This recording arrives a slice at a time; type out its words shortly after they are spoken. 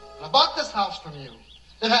I bought this house from you.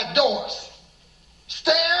 It had doors,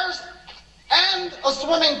 stairs, and a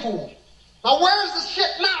swimming pool. Now where's the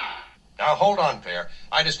shit now? Now hold on, Pear.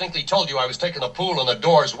 I distinctly told you I was taking the pool and the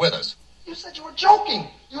doors with us. You said you were joking.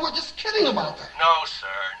 You were just kidding about that. No, sir.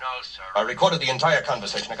 No, sir. I recorded the entire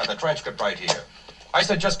conversation. I got the transcript right here. I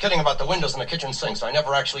said just kidding about the windows and the kitchen sinks. I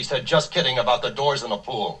never actually said just kidding about the doors and the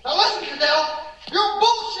pool. Now listen, Cadell. You're a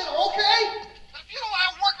bullshitter, okay? If you don't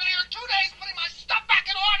have work in here 2 days putting my stuff back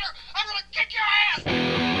in order, I'm gonna kick your ass!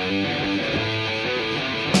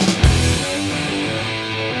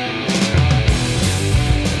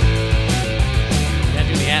 Gotta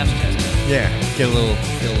do the ass test. Yeah, get a little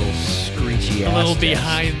screechy ass. A little test.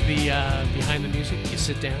 behind the music. You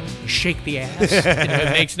sit down, you shake the ass, and if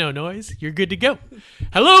it makes no noise, you're good to go.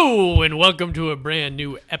 Hello, and welcome to a brand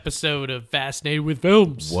new episode of Fascinated with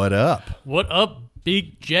Films. What up? What up,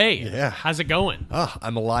 Big J? Yeah. How's it going? Oh,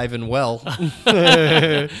 I'm alive and well.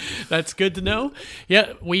 That's good to know.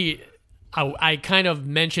 Yeah, I kind of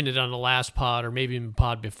mentioned it on the last pod, or maybe even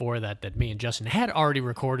pod before that me and Justin had already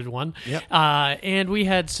recorded one. Yep. And we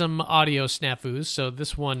had some audio snafus. So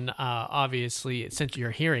this one, obviously, since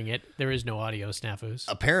you're hearing it, there is no audio snafus.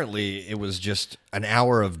 Apparently, it was just an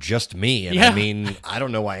hour of just me. And Yeah. I mean, I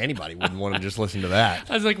don't know why anybody wouldn't want to just listen to that.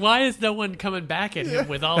 I was like, why is no one coming back at him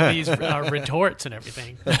with all these retorts and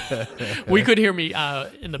everything? We could hear me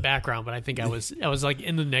in the background, but I think I was like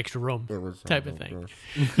in the next room type of thing.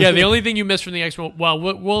 Yeah, the only thing you missed from the expo, well,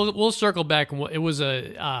 we'll circle back, and it was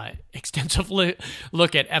a extensive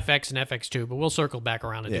look at FX and FX2, but we'll circle back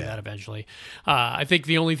around and do that eventually. I think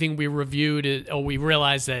the only thing we reviewed we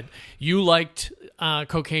realized that you liked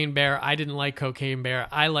Cocaine Bear, I didn't like Cocaine Bear,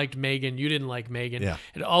 I liked Megan, you didn't like Megan. Yeah.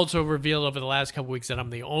 It also revealed over the last couple weeks that I'm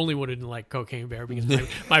the only one who didn't like Cocaine Bear because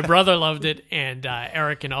my brother loved it, and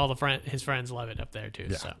Eric and all his friends love it up there too.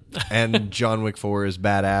 Yeah. So. And John Wick 4 is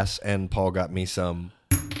badass, and Paul got me some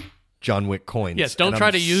John Wick coins. Yes, don't and try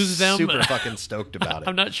I'm to use them. Super fucking stoked about it.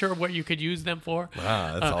 I'm not sure what you could use them for.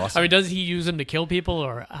 Ah, that's awesome. I mean, does he use them to kill people,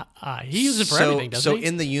 or he uses them for everything? Doesn't he? So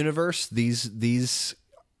in the universe, these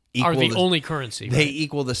Are equal the only currency. They Right?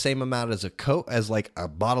 equal the same amount as like a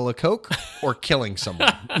bottle of Coke or killing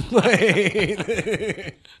someone.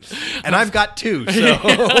 And I've got two, so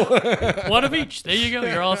One of each. There you go.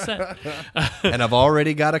 You're all set. and I've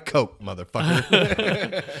already got a Coke,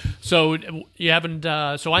 motherfucker. So you haven't.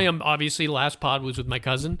 So I am obviously. Last pod was with my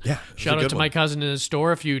cousin. Yeah, it was Shout a out good to one. my cousin in his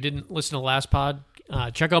store. If you didn't listen to last pod,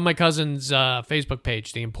 check out my cousin's Facebook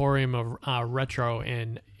page, the Emporium of Retro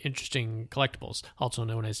and Interesting Collectibles, also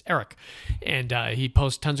known as Eric. And he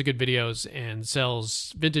posts tons of good videos and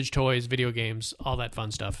sells vintage toys, video games, all that fun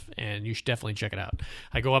stuff. And you should definitely check it out.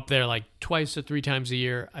 I go up there like 2 to 3 times a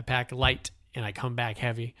year. I pack light and I come back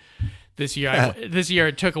heavy. This year,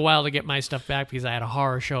 it took a while to get my stuff back because I had a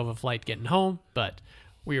horror show of a flight getting home, but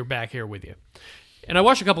we are back here with you. And I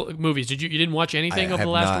watched a couple of movies. You didn't watch anything I over have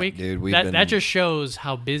the last not, week? dude. That just shows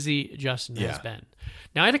how busy Justin has Yeah. been.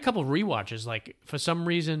 Now, I had a couple of rewatches. Like, for some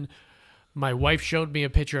reason, my wife showed me a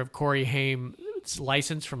picture of Corey Haim's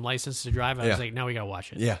license from License to Drive. I was like, now we got to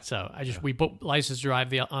watch it. Yeah. So we put License to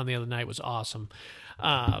Drive on the other night. It was awesome.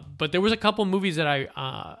 But there was a couple of movies that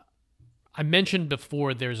I mentioned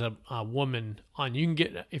before. There's a woman on, you can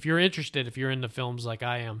get, if you're interested, if you're into films like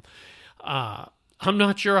I am, I'm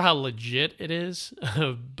not sure how legit it is,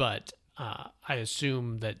 but I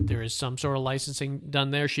assume that there is some sort of licensing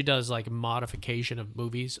done there. She does like modification of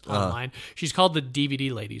movies online. She's called the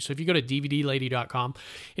DVD Lady. So if you go to dvdlady.com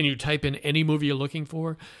and you type in any movie you're looking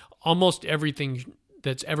for, almost everything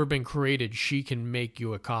that's ever been created, she can make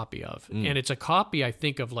you a copy of. And it's a copy, I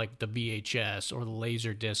think, of like the VHS or the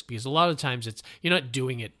laser disc, because a lot of times you're not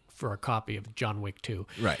doing it for a copy of John Wick 2.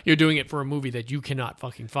 Right. You're doing it for a movie that you cannot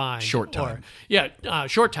fucking find. Short Time.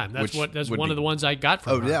 Short Time. That's Which would one be- of the ones I got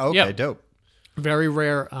from Oh her. yeah, okay, dope. Very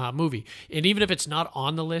rare movie. And even if it's not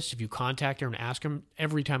on the list, if you contact her and ask them,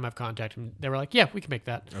 every time I've contacted them, they were like, yeah, we can make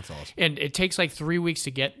that. That's awesome. And it takes like 3 weeks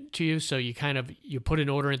to get to you, so you put an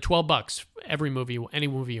order in, $12 every movie, any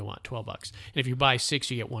movie you want, $12. And if you buy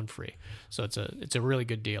 6, you get 1 free. So it's a really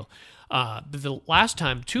good deal. But the last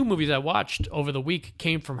time, 2 movies I watched over the week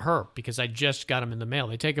came from her because I just got them in the mail.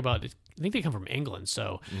 They take I think they come from England,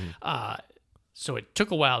 so so it took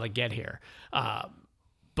a while to get here.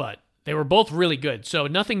 But they were both really good. So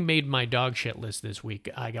nothing made my dog shit list this week.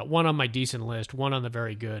 I got one on my decent list, one on the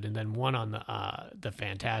very good, and then one on the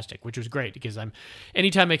fantastic, which was great because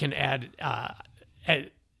anytime I can add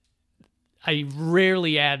I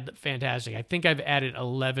rarely add fantastic. I think I've added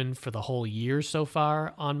 11 for the whole year so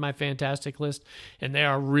far on my fantastic list, and they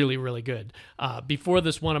are really, really good. Before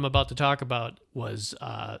this one I'm about to talk about was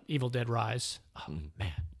Evil Dead Rise. Oh,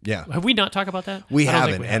 man. Yeah. Have we not talked about that? We I don't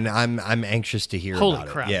think haven't, we and have. I'm anxious to hear Holy about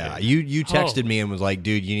crap, it. Yeah, dude. you texted me and was like,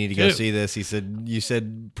 "Dude, you need to go Dude. see this." You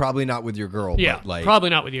said probably not with your girl. Yeah, but like, probably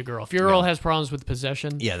not with your girl. If your girl has problems with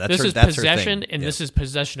possession, Yeah, that's this her- is that's her possession, thing. and Yeah. this is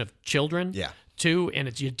possession of children. Yeah. Too,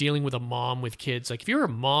 and you're dealing with a mom with kids. Like if you're a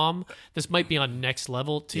mom, this might be on next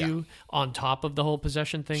level to you on top of the whole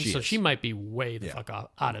possession thing. She So is. she might be way the fuck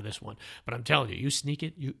out of this one. But I'm telling you, you sneak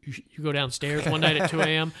it. You go downstairs one night at 2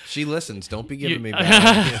 a.m. she listens. Don't be giving me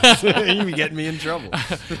bad ideas. You be getting me in trouble.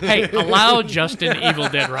 Hey, allow Justin Evil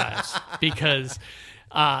Dead Rise because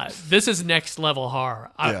this is next level horror.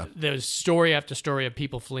 Yeah. There's story after story of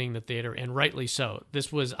people fleeing the theater, and rightly so.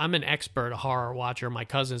 I'm an expert horror watcher. My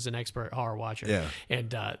cousin's an expert horror watcher. Yeah.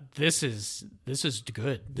 And this is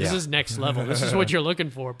good. This Yeah. is next level. This is what you're looking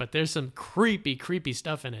for. But there's some creepy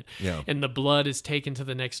stuff in it. Yeah. And the blood is taken to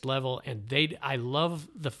the next level. And I love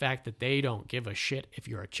the fact that they don't give a shit if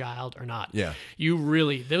you're a child or not. Yeah.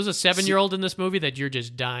 There was a 7-year-old in this movie that you're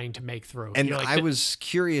just dying to make through. And You're like, I was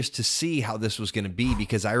curious to see how this was going to be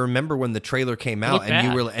because I remember when the trailer came out looked and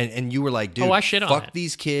bad. you were like, dude, I shit on fuck it.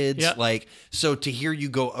 these kids. Yep. Like, so to hear you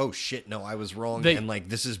go, oh shit, no, I was wrong, and like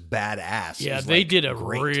this is badass. Yeah, is, they like, did a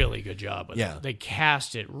great. really good job with Yeah. it. They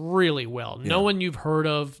cast it really well. No one you've heard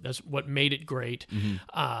of. That's what made it great.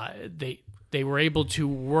 Mm-hmm. They were able to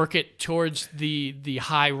work it towards the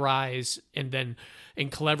high rise and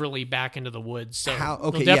cleverly back into the woods. So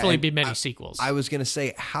there'll definitely be many sequels. I was going to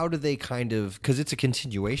say, how do they kind of, because it's a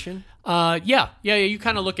continuation? Yeah. You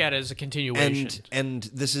kind of look at it as a continuation. And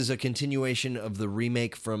this is a continuation of the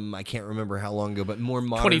remake from, I can't remember how long ago, but more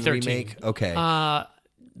modern 2013. remake? Okay.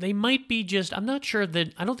 They might be just. I'm not sure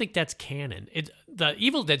that. I don't think that's canon. The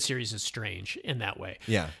Evil Dead series is strange in that way.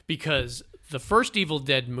 Yeah. Because the first Evil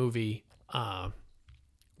Dead movie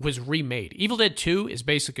was remade. Evil Dead 2 is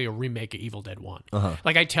basically a remake of Evil Dead 1.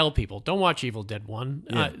 Like I tell people, don't watch Evil Dead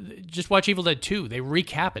 1. Just watch Evil Dead 2. They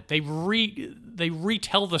recap it. They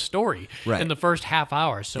retell the story in the first half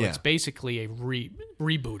hour. So it's basically a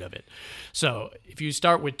reboot of it. So if you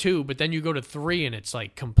start with 2, but then you go to 3 and it's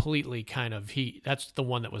like completely kind of that's the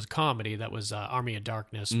one that was comedy. That was Army of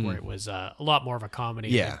Darkness, where it was a lot more of a comedy.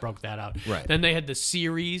 Yeah. They broke that out. Right. Then they had the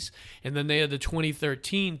series, and then they had the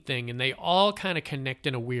 2013 thing, and they all kind of connect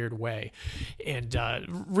in a weird way. And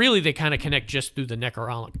really, they kind of connect just through the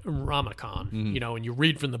Necronomicon, and you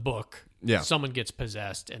read from the book. Yeah. Someone gets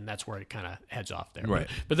possessed, and that's where it kind of heads off there. Right.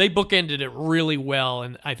 But they bookended it really well,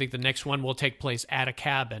 and I think the next one will take place at a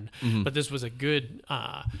cabin. But this was a good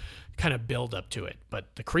kind of build up to it.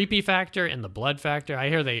 But the creepy factor and the blood factor, I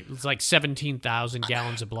hear it's like 17,000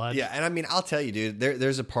 gallons of blood. Yeah, and I mean, I'll tell you, dude,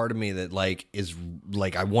 there's a part of me that like is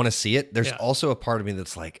like I want to see it. There's also a part of me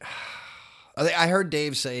that's like, I heard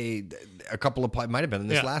Dave say a couple of might have been in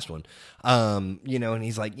this last one, and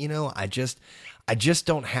he's like, I just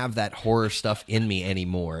don't have that horror stuff in me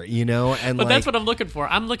anymore, and but that's what I'm looking for.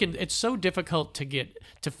 It's so difficult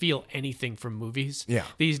to feel anything from movies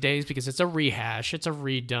these days because it's a rehash, it's a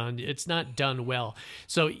redone, it's not done well.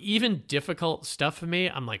 So even difficult stuff for me,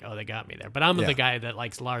 I'm like, oh, they got me there. But I'm the guy that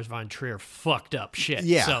likes Lars von Trier fucked up shit.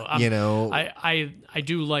 Yeah, so I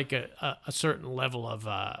do like a certain level of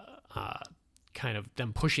kind of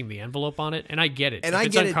them pushing the envelope on it, and I get it. And if I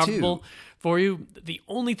it's get it uncomfortable too. for you, the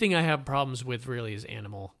only thing I have problems with really is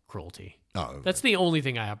animal cruelty. Oh, that's the only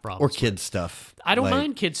thing I have problems or kid stuff. I don't like,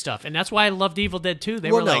 mind kid stuff, and that's why I loved Evil Dead 2.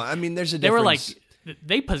 They well, were no, like, I mean, there's a they difference. were like,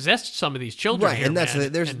 they possessed some of these children, right? here, And that's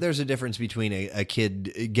man. there's a difference between a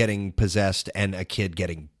kid getting possessed and a kid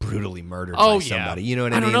getting brutally murdered by somebody. You know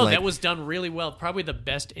what I mean? I don't know. Like, that was done really well. Probably the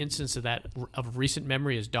best instance of that of recent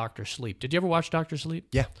memory is Dr. Sleep. Did you ever watch Dr. Sleep?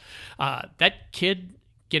 Yeah. That kid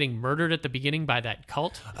getting murdered at the beginning by that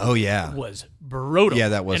cult. Oh yeah, was brutal. Yeah,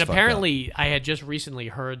 that was. And apparently, I had just recently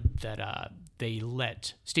heard that they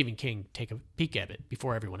let Stephen King take a peek at it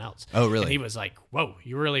before everyone else. Oh, really? And he was like, "Whoa,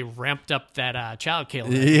 you really ramped up that child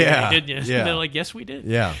killing, didn't you?" Yeah. And they're like, "Yes, we did."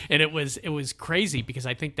 Yeah. And it was crazy because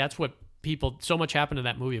I think that's what so much happened in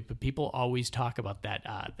that movie, but people always talk about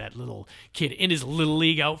that little kid in his Little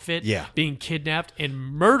League outfit being kidnapped and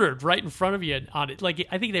murdered right in front of you on it. Like,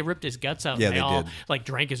 I think they ripped his guts out and they all did. like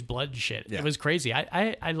drank his blood and shit. Yeah. It was crazy.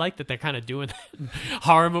 I like that they're kind of doing that in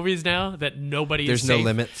horror movies now, that nobody is safe. There's no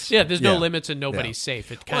limits. Yeah, there's no limits and nobody's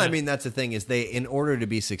safe. It Well, I mean, that's the thing is in order to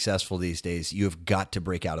be successful these days, you have got to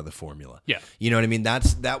break out of the formula. Yeah. You know what I mean?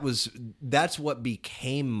 That's what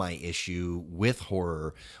became my issue with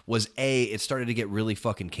horror was A, it started to get really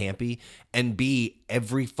fucking campy, and B,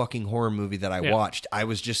 every fucking horror movie that I watched, I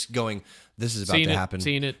was just going, this is about to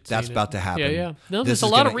happen. That's about to happen. Yeah. No, this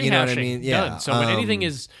there's a lot of rehashing you know what I mean? done. So when anything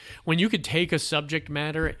is, when you could take a subject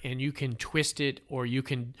matter and you can twist it, or you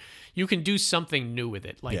can do something new with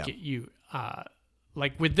it. Like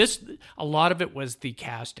like with this, a lot of it was the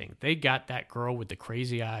casting. They got that girl with the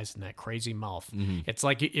crazy eyes and that crazy mouth. It's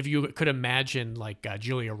like if you could imagine like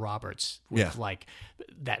Julia Roberts with like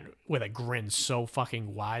that, with a grin so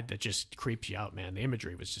fucking wide that just creeps you out, man. The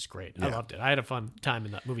imagery was just great. I loved it. I had a fun time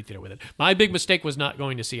in that movie theater with it. My big mistake was not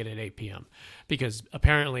going to see it at 8 p.m. because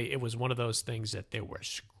apparently it was one of those things that they were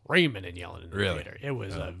screaming and yelling in the theater. It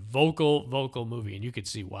was a vocal movie, and you could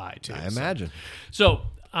see why too. I imagine. So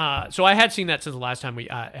I had seen that since the last time we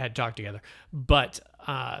had talked together, but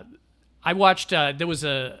I watched. There was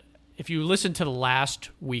if you listen to the last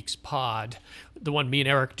week's pod, the one me and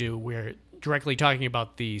Eric do, we're directly talking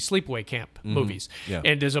about the sleepaway camp movies,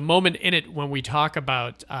 and there's a moment in it when we talk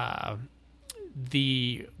about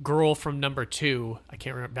the girl from number 2, I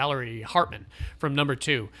can't remember, Valerie Hartman from number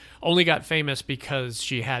 2, only got famous because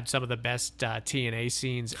she had some of the best TNA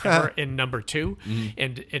scenes ever in number 2.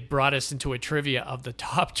 And it brought us into a trivia of the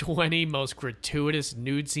top 20 most gratuitous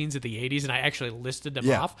nude scenes of the 80s. And I actually listed them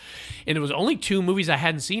off. And there was only 2 movies I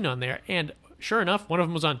hadn't seen on there. And sure enough, one of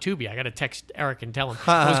them was on Tubi. I got to text Eric and tell him. It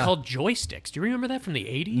was called Joysticks. Do you remember that from the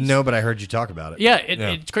 80s? No, but I heard you talk about it. Yeah,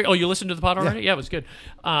 it's great. Oh, you listened to the pod already? Yeah, it was good.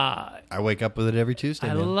 I wake up with it every Tuesday.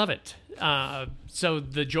 I love it. So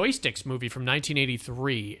the Joysticks movie from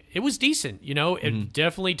 1983, it was decent, you know, it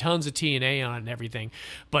definitely tons of TNA on it and everything.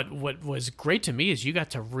 But what was great to me is you got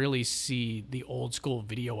to really see the old school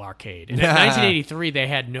video arcade. And in 1983, they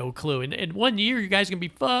had no clue. And in 1 year, you guys are going to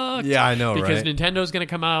be fucked. Yeah, I know, because right? Nintendo's going to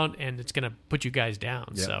come out and it's going to put you guys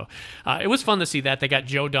down. Yeah. So it was fun to see that. They got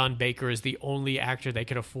Joe Don Baker as the only actor they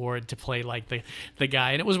could afford to play like the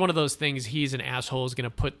guy. And it was one of those things, he's an asshole, is going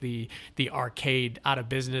to put the arcade out of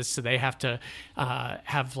business, so they have to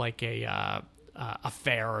have like a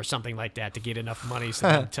fair or something like that to get enough money so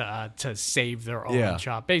them to save their own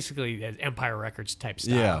shop, basically Empire Records type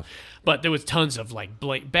style. Yeah. But there was tons of like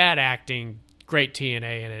bad acting, great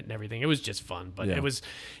TNA in it and everything. It was just fun, but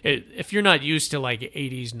if you're not used to like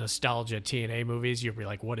 80s nostalgia TNA movies, you'll be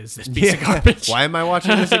like, what is this piece of garbage? Why am I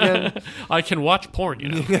watching this again? I can watch porn, you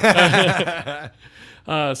know.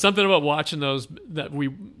 Something about watching those, that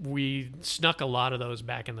we snuck a lot of those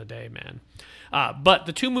back in the day, man. But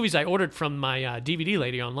the 2 movies I ordered from my DVD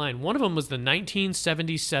lady online, one of them was the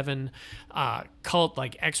 1977 cult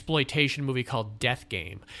like exploitation movie called Death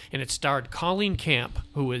Game, and it starred Colleen Camp,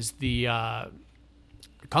 who was the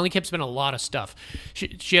Colleen Camp's been in a lot of stuff.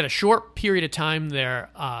 She had a short period of time there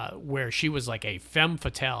where she was like a femme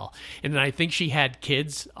fatale, and then I think she had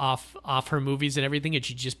kids off her movies and everything, and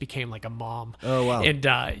she just became like a mom. Oh wow! And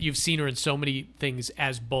you've seen her in so many things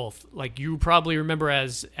as both. Like you probably remember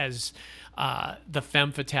as the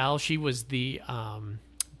femme fatale. She was the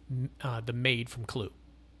maid from Clue.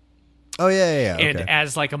 Oh, yeah. And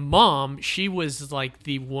as like a mom, she was like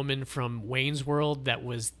the woman from Wayne's World that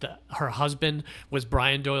was her husband was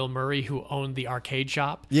Brian Doyle Murray, who owned the arcade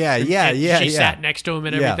shop. Yeah. She sat next to him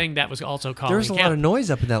and everything. That was also Colleen There's a Camp. lot of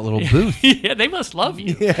noise up in that little booth. Yeah, they must love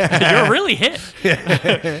you. You're really hit.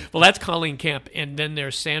 Well, that's Colleen Camp. And then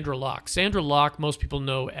there's Sandra Locke. Sandra Locke, most people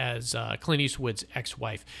know as Clint Eastwood's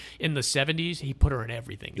ex-wife. In the 70s, he put her in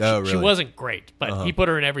everything. She wasn't great, but he put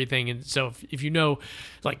her in everything. And so if you know,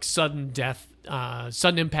 like Sudden Death,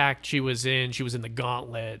 Sudden Impact, she was in The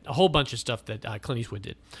Gauntlet, a whole bunch of stuff that Clint Eastwood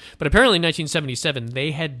did. But apparently in 1977,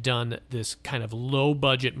 they had done this kind of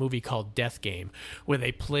low-budget movie called Death Game, where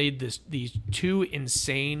they played these 2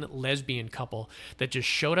 insane lesbian couple that just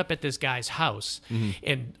showed up at this guy's house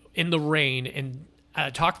and in the rain and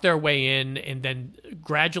talked their way in, and then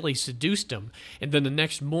gradually seduced him. And then the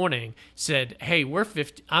next morning said, hey,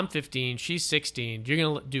 I'm 15, she's 16, you're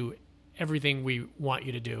going to do everything we want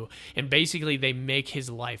you to do. And basically they make his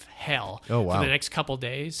life hell for the next couple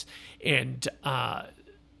days. And I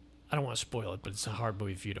don't want to spoil it, but it's a hard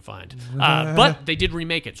movie for you to find. But they did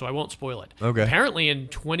remake it, so I won't spoil it. Okay. Apparently in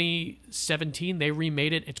 2017 they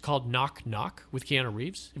remade it. It's called Knock Knock with Keanu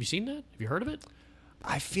Reeves. Have you seen that? Have you heard of it?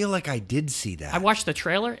 I feel like I did see that. I watched the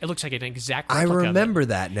trailer. It looks like an exact replica I remember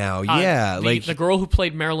that now. Yeah. The girl who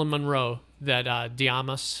played Marilyn Monroe,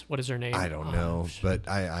 Diamas, what is her name? I don't know, but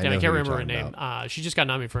I know I can't who remember her you're name. talking She just got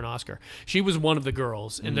nominated for an Oscar. She was one of the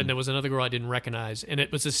girls, and then there was another girl I didn't recognize, and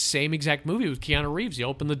it was the same exact movie with Keanu Reeves. You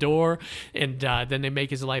open the door, and then they make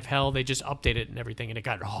his life hell. They just update it and everything, and it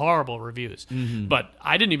got horrible reviews. But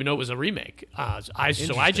I didn't even know it was a remake. So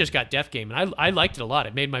I just got Death Game, and I liked it a lot.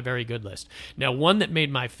 It made my very good list. Now, one that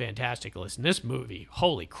made my fantastic list, and this movie,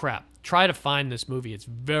 holy crap. Try to find this movie. It's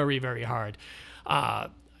very, very hard. I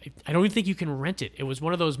don't even think you can rent it. It was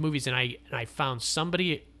one of those movies, and I found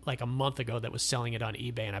somebody like a month ago that was selling it on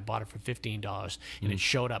eBay, and I bought it for $15, and it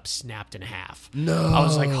showed up snapped in half. No. I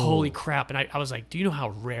was like, holy crap. And I was like, do you know how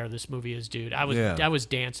rare this movie is, dude? I was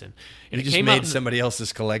dancing. And You just made somebody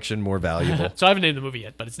else's collection more valuable. So I haven't named the movie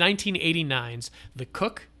yet, but it's 1989's The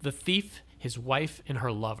Cook, the Thief, His Wife, and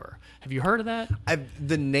Her Lover. Have you heard of that?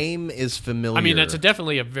 The name is familiar. I mean, that's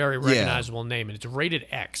definitely a very recognizable name, and it's rated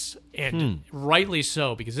X, and rightly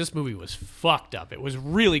so, because this movie was fucked up. It was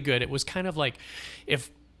really good. It was kind of like if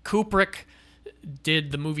Kubrick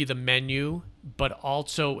did the movie The Menu, but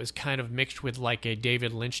also is kind of mixed with like a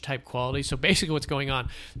David Lynch type quality. So basically what's going on,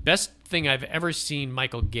 best thing I've ever seen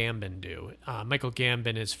Michael Gambon do. Michael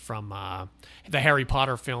Gambon is from the Harry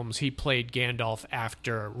Potter films. He played Gandalf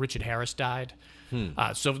after Richard Harris died.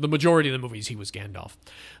 So the majority of the movies he was Gandalf.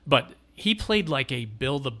 But he played like a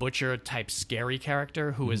Bill the Butcher type scary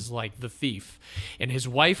character who is like the thief. And his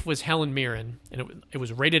wife was Helen Mirren, and it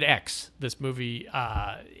was rated X, this movie.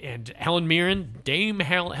 And Helen Mirren, Dame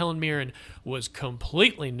Helen Mirren, was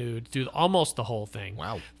completely nude through almost the whole thing.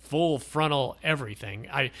 Wow. Full frontal everything.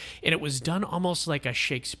 And it was done almost like a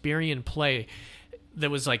Shakespearean play. There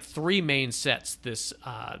was like three main sets, this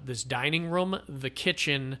dining room, the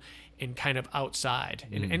kitchen, and kind of outside.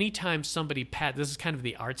 And anytime somebody this is kind of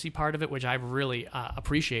the artsy part of it, which I've really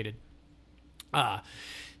appreciated.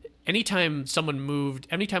 Anytime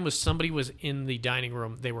somebody was in the dining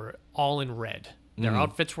room, they were all in red. Their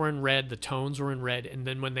outfits were in red, the tones were in red, and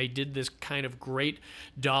then when they did this kind of great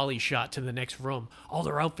dolly shot to the next room, all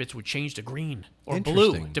their outfits would change to green or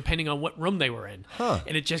blue, depending on what room they were in.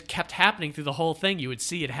 And it just kept happening through the whole thing. You would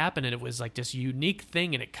see it happen, and it was like this unique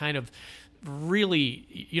thing, and it kind of really,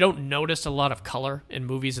 you don't notice a lot of color in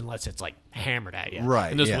movies unless it's like hammered at you. Right.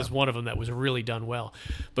 And this was one of them that was really done well.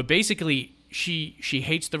 But basically, she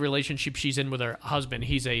hates the relationship she's in with her husband.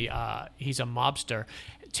 He's a mobster.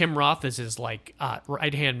 Tim Roth is his like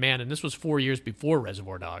right-hand man, and this was 4 years before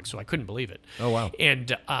Reservoir Dogs, so I couldn't believe it. Oh, wow.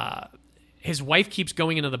 And his wife keeps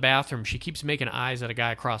going into the bathroom. She keeps making eyes at a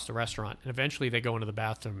guy across the restaurant, and eventually they go into the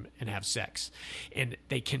bathroom and have sex. And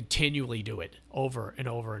they continually do it over and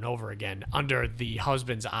over and over again under the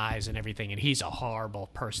husband's eyes and everything. And he's a horrible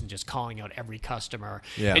person, just calling out every customer.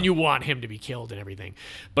 Yeah. And you want him to be killed and everything.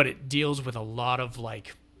 But it deals with a lot of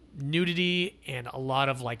like nudity and a lot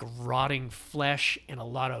of like rotting flesh and a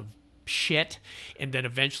lot of shit, and then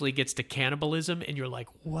eventually gets to cannibalism, and you're like,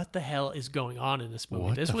 what the hell is going on in this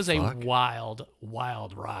movie? This was a wild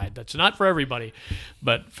ride. That's not for everybody,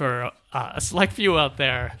 but for a select few out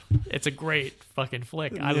there, it's a great fucking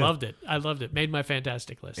flick. I loved it. Made my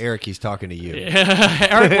fantastic list. Eric, he's talking to you.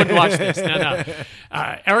 Eric wouldn't watch this. No.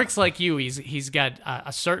 Eric's like you. He's got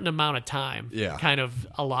a certain amount of time kind of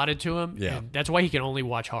allotted to him. Yeah. And that's why he can only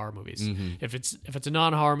watch horror movies. If it's a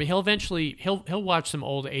non-horror movie, he'll watch some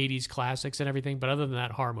old 80s classics and everything, but other than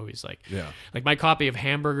that, horror movies like my copy of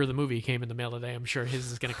Hamburger the movie came in the mail today. I'm sure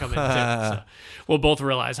his is going to come in too. So we'll both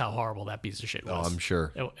realize how horrible that piece of shit was. Oh, I'm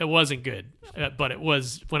sure. It wasn't good, but it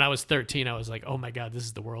was when I was 13. I was like, oh my God, this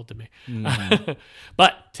is the world to me.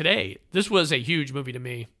 But today, this was a huge movie to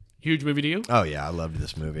me. Huge movie to you? Oh yeah, I loved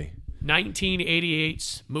this movie.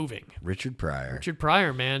 1988's Moving. Richard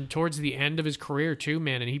Pryor, man, towards the end of his career too,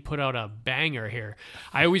 man, and he put out a banger here.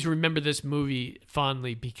 I always remember this movie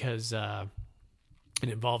fondly because it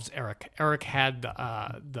involves Eric. Eric had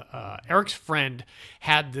Eric's friend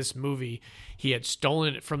had this movie. He had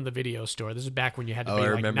stolen it from the video store. This is back when you had to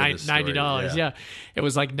pay like $90. Yeah, it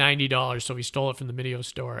was like $90. So he stole it from the video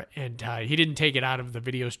store, and he didn't take it out of the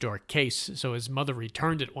video store case. So his mother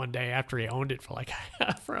returned it one day after he owned it for like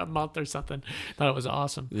for a month or something. Thought it was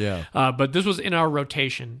awesome. Yeah. But this was in our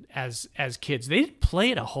rotation as kids. They didn't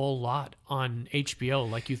play it a whole lot on HBO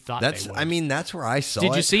like you thought they would. I mean, that's where I saw it.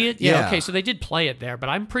 Did you see it? Yeah. Okay, so they did play it there, but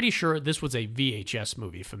I'm pretty sure this was a VHS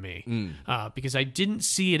movie for me because I didn't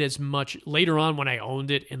see it as much later later on when I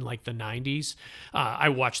owned it in like the 90s, I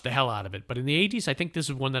watched the hell out of it. But in the 80s, I think this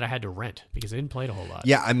is one that I had to rent because I didn't play it a whole lot.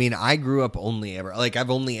 Yeah, I mean, I grew up I've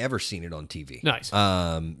only ever seen it on TV. Nice.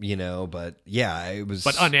 But yeah, it was.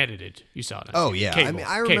 But unedited, you saw it. Oh yeah, Cable, I mean,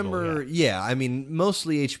 I remember. Yeah, I mean,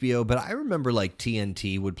 mostly HBO, but I remember like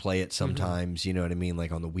TNT would play it sometimes. You know what I mean,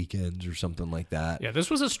 like on the weekends or something like that. Yeah, this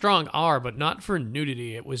was a strong R, but not for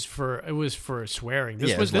nudity. It was for swearing.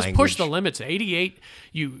 This language. pushed the limits. 88,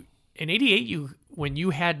 when you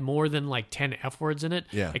had more than like 10 F words in it,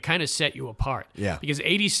 it kind of set you apart. Yeah. Because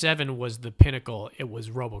 87 was the pinnacle. It was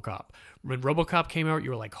RoboCop. When RoboCop came out, you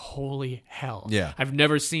were like, holy hell. Yeah. I've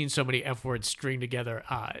never seen so many F words stringed together.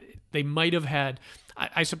 They might have had,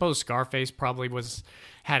 I suppose Scarface probably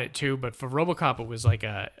had it too, but for RoboCop, it was like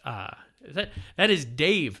that is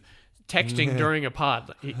Dave texting during a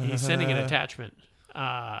pod. He's sending an attachment.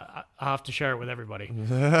 I'll have to share it with everybody.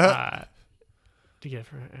 To get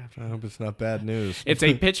for after. I hope it's not bad news. It's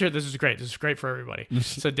a picture. This is great. This is great for everybody.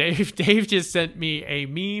 So Dave just sent me a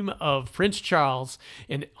meme of Prince Charles,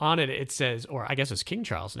 and on it says, or I guess it's King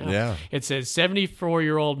Charles now. Yeah. It says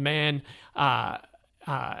 74-year-old man.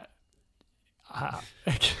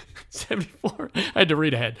 74. I had to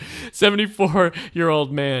read ahead.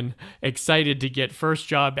 74-year-old man excited to get first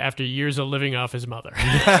job after years of living off his mother.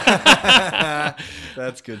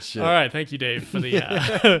 That's good shit. All right, thank you, Dave, for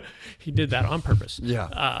the. He did that on purpose.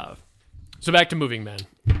 Yeah. So back to Moving Men.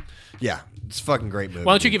 Yeah, it's a fucking great movie.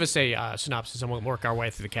 Why don't you give us a synopsis and we'll work our way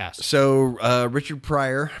through the cast. So Richard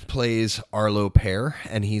Pryor plays Arlo Pear,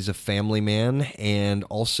 and he's a family man, and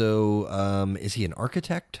also is he an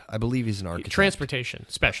architect? I believe he's an architect. Transportation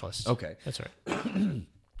specialist. Okay. That's right.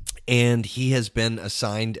 And he has been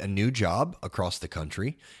assigned a new job across the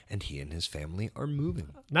country, and he and his family are moving.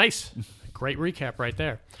 Nice. Great recap right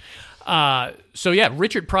there. So yeah,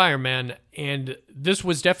 Richard Pryor, man, and this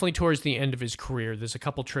was definitely towards the end of his career. There's a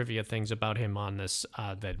couple trivia things about him on this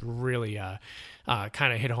that really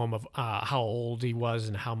kind of hit home of how old he was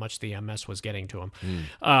and how much the MS was getting to him.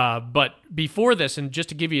 But before this, and just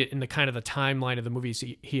to give you in the kind of the timeline of the movies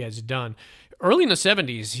he has done, early in the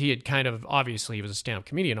 70s, he had kind of, obviously he was a stand-up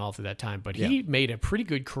comedian all through that time, but he made a pretty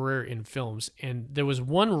good career in films. And there was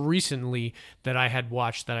one recently that I had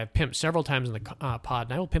watched that I've pimped several times in the pod,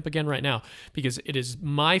 and I will pimp again right now, because it is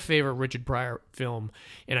my favorite Richard Pryor film,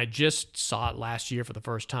 and I just saw it last year for the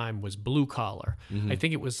first time, was Blue Collar. I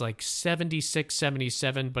think it was like 76,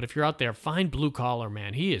 77, but if you're out there, find Blue Collar,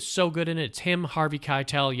 man. He is so good in it. It's him, Harvey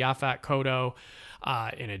Keitel, Yaphet Kotto,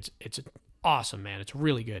 and it's awesome, man. It's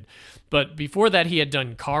really good. But before that, he had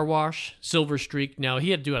done Car Wash, Silver Streak. Now, he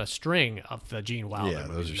had to do a string of the Gene Wilder Yeah,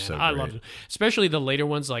 movies, those are man. so I great. loved it. Especially the later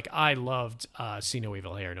ones. Like, I loved See No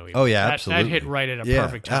Evil, Hear No Evil. Oh, yeah, that absolutely. That hit right at a Yeah,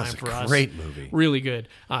 perfect that time was a for us. great movie. Really good.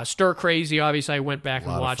 Stir Crazy, obviously, I went back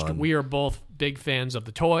and Lot of watched. fun. We are both big fans of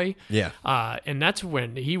The Toy. Yeah. And that's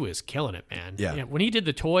when he was killing it, man. Yeah. When he did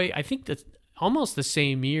The Toy, I think that's almost the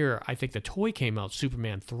same year, I think The Toy came out,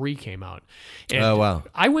 Superman 3 came out. And Oh, wow.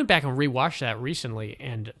 I went back and rewatched that recently,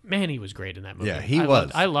 and man, he was great in that movie. Yeah, he I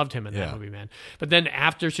was. I loved him in that movie, man. But then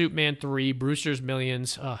after Superman 3, Brewster's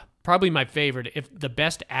Millions, probably my favorite. If the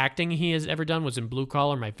best acting he has ever done was in Blue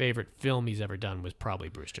Collar, my favorite film he's ever done was probably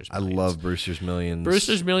Brewster's Millions. I love Brewster's Millions.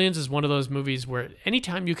 Brewster's Millions is one of those movies where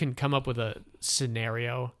anytime you can come up with a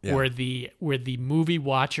scenario where the movie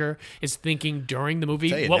watcher is thinking during the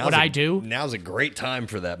movie, what would I do? Now's a great time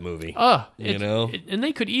for that movie. And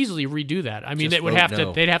they could easily redo that. I mean, Just they would vote have no.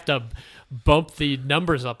 to. They'd have to bump the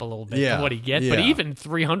numbers up a little bit Yeah, for what he gets. But yeah. even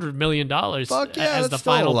 $300 million Fuck yeah, as that's the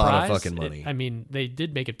still final a lot prize, of fucking money. I mean, they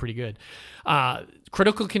did make it pretty good.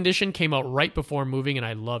 Critical Condition came out right before Moving, and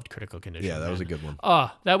I loved Critical Condition. Yeah, that was a man. good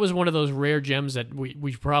one. That was one of those rare gems that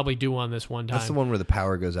we probably do on this one time. That's the one where the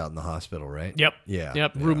power goes out in the hospital, right? Yep. Yeah.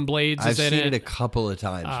 Yep. yeah. Ruben Blades I've is in seen it. it a couple of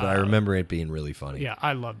times, but I remember it being really funny. Yeah,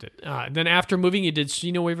 I loved it. Then after Moving, he did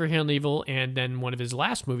See No Evil, Hear No Evil, and then one of his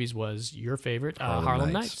last movies was your favorite,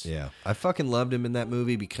 Harlem Nights. Yeah, I fucking loved him in that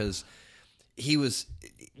movie because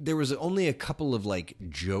there was only a couple of like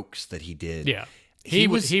jokes that he did. Yeah. He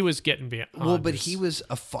was getting beyond. Well, but he was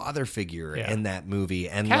a father figure in that movie,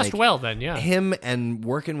 and cast like, well. Then, yeah, him and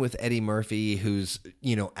working with Eddie Murphy, who's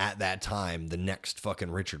at that time the next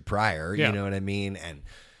fucking Richard Pryor. Yeah. You know what I mean? And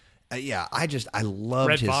I loved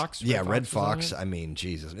Red his Fox? Red Fox Fox. I mean,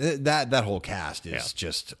 Jesus, that whole cast is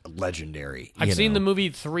just legendary. I've seen the movie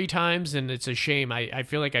 3 times, and it's a shame. I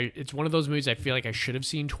feel like it's one of those movies I feel like I should have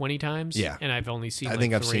seen 20 times. Yeah, and I've only seen. I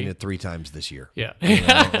think I've 3. seen it 3 times this year. Yeah,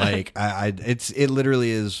 Like it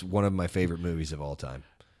literally is one of my favorite movies of all time.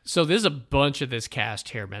 So there's a bunch of this cast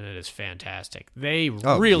here, man, that is fantastic. They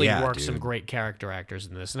really work some great character actors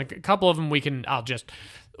in this. And a couple of them we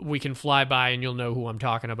can fly by and you'll know who I'm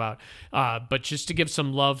talking about. But just to give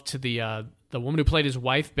some love to the woman who played his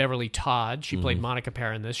wife, Beverly Todd. She played Monica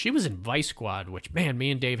Parra in this. She was in Vice Squad, which, man, me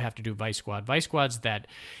and Dave have to do Vice Squad. Vice Squad's that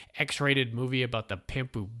X-rated movie about the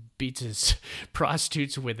pimp who beats his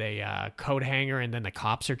prostitutes with a coat hanger, and then the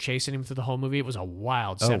cops are chasing him through the whole movie. It was a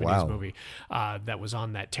wild 70s movie that was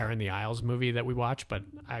on that Terror in the Aisles movie that we watched, but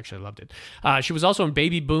I actually loved it. She was also in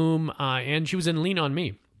Baby Boom, and she was in Lean on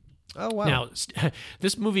Me. Oh, wow. Now,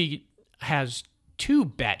 this movie has two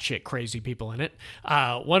batshit crazy people in it.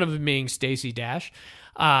 One of them being Stacey Dash,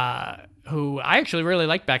 who I actually really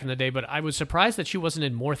liked back in the day, but I was surprised that she wasn't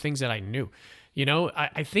in more things that I knew. You know,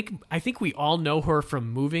 I think we all know her from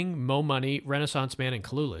Moving, Mo Money, Renaissance Man, and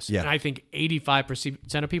Clueless. Yeah. And I think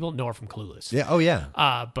 85% of people know her from Clueless. Yeah. Oh,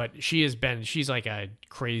 yeah. But she's like a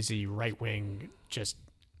crazy right-wing,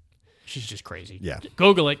 she's just crazy. Yeah.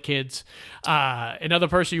 Google it, kids. Another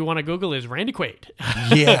person you want to Google is Randy Quaid.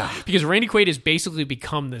 Yeah. Because Randy Quaid has basically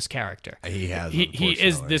become this character. He has. He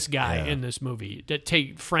is this guy in this movie.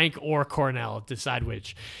 Take Frank or Cornell, decide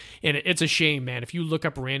which. And it's a shame, man. If you look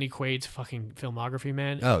up Randy Quaid's fucking filmography,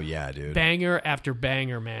 man. Oh, yeah, dude. Banger after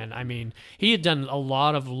banger, man. I mean, he had done a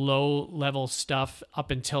lot of low-level stuff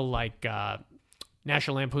up until like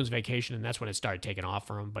National Lampoon's Vacation, and that's when it started taking off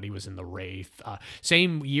for him, but he was in The Wraith.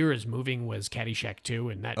 Same year as Moving was Caddyshack 2,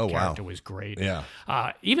 and that character was great. Yeah.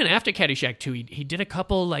 Even after Caddyshack 2, he did a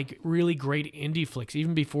couple like really great indie flicks,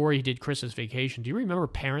 even before he did Christmas Vacation. Do you remember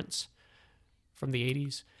Parents from the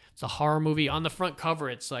 80s? It's a horror movie. On the front cover,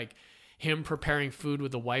 it's like him preparing food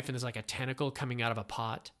with the wife, and there's like a tentacle coming out of a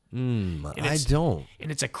pot. I don't.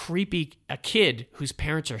 And it's a kid whose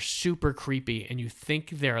parents are super creepy, and you think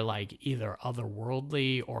they're like either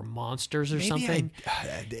otherworldly or monsters or something.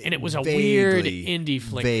 And it was a weird indie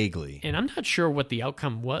flick. Vaguely. And I'm not sure what the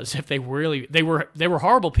outcome was. If they were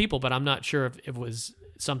horrible people, but I'm not sure if it was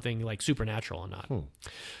something like supernatural or not.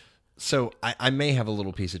 So I may have a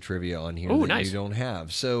little piece of trivia on here that you don't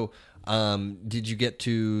have. So did you get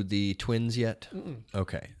to the twins yet?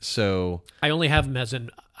 Okay. So I only have them as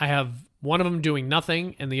I have one of them doing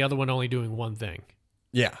nothing and the other one only doing one thing.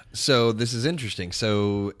 Yeah. So this is interesting.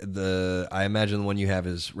 So I imagine the one you have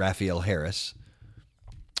is Raphael Harris,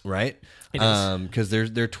 right? Because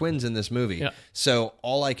they're twins in this movie. Yeah. So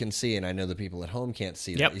all I can see, and I know the people at home can't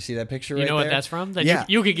see that. You see that picture right there? You know what that's from? Yeah.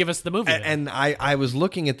 You could give us the movie. And I was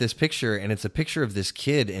looking at this picture, and it's a picture of this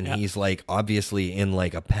kid, and he's like obviously in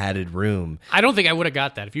like a padded room. I don't think I would have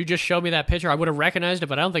got that. If you just showed me that picture, I would have recognized it,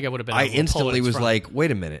 but I don't think I would have been able to pull instantly was from. like,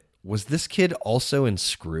 wait a minute. Was this kid also in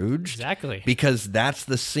Scrooge? Exactly. Because that's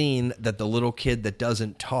the scene that the little kid that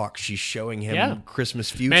doesn't talk, she's showing him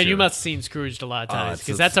Christmas Future. Man, you must have seen Scrooged a lot of times,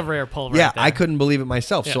 because that's a rare pull right there. I couldn't believe it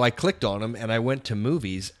myself. So I clicked on him, and I went to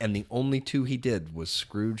movies, and the only two he did was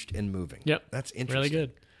Scrooged and Moving. Yep. That's interesting.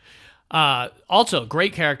 Really good. Also,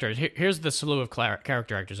 great characters. Here's the slew of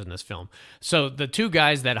character actors in this film. So the two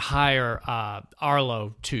guys that hire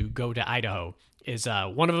Arlo to go to Idaho is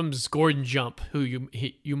one of them is Gordon Jump, who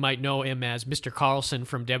you might know him as Mr. Carlson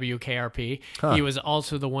from WKRP. He was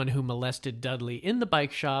also the one who molested Dudley in the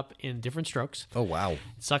bike shop in Different Strokes. Oh, wow. It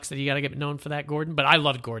sucks that you got to get known for that, Gordon, but I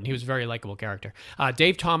loved Gordon. He was a very likable character.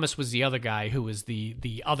 Dave Thomas was the other guy who was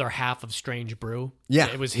the other half of Strange Brew. Yeah.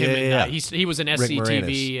 It was him. He was in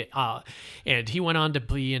SCTV, and he went on to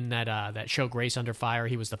be in that show Grace Under Fire.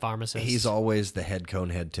 He was the pharmacist. He's always the head cone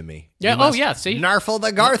head to me. Yeah. See, Narfle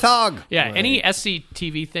the Garthog. Yeah. Right. Any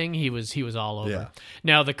SCTV thing, he was all over. Yeah.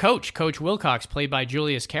 Now the Coach Wilcox, played by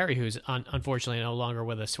Julius Carey, who's unfortunately no longer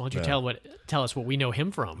with us. Why don't you tell us what we know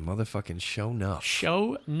him from? Motherfucking Show Nuff.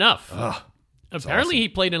 Show Nuff. Apparently, he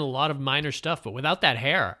played in a lot of minor stuff, but without that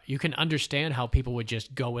hair, you can understand how people would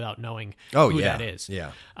just go without knowing who that is.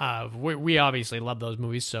 Yeah. We obviously love those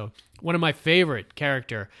movies. So one of my favorite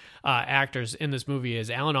character actors in this movie is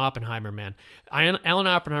Alan Oppenheimer, man. Alan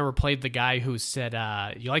Oppenheimer played the guy who said,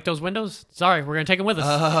 you like those windows? Sorry, we're going to take them with us.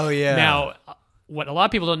 Oh, yeah. Now, what a lot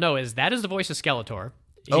of people don't know is that is the voice of Skeletor.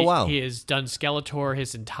 Wow. He has done Skeletor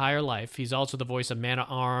his entire life. He's also the voice of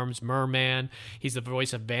Man-at-Arms, Merman. He's the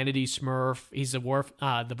voice of Vanity Smurf. He's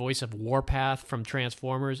the voice of Warpath from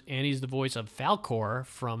Transformers. And he's the voice of Falcor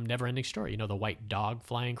from Neverending Story. You know, the white dog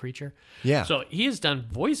flying creature? Yeah. So he has done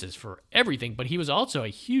voices for everything, but he was also a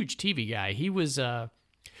huge TV guy. He was the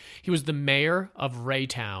mayor of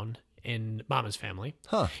Raytown in Mama's Family.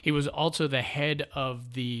 Huh. He was also the head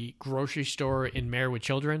of the grocery store in Married with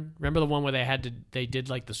Children. Remember the one where they did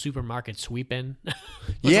like the supermarket sweep in? It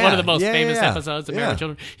was one of the most famous episodes of Married with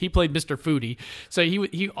Children. He played Mr. Foodie. So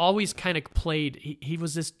he always kind of played, he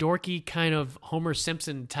was this dorky kind of Homer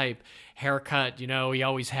Simpson type haircut. You know, he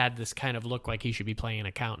always had this kind of look like he should be playing an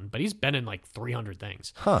accountant, but he's been in like 300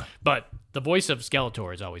 things. Huh. But the voice of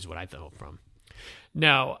Skeletor is always what I thought from.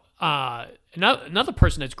 Now, another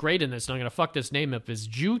person that's great in this, and I'm going to fuck this name up, is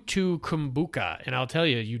Jutu Kumbuka. And I'll tell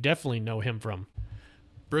you, you definitely know him from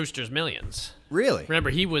Brewster's Millions. Really? Remember,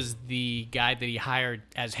 he was the guy that he hired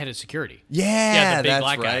as head of security. Yeah, the big that's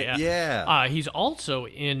black right. guy. Yeah. He's also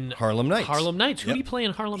in Harlem Nights. Who do you play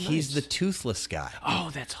in Harlem Nights? He's the toothless guy. Oh,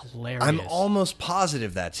 that's hilarious. I'm almost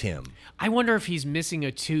positive that's him. I wonder if he's missing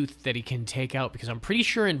a tooth that he can take out, because I'm pretty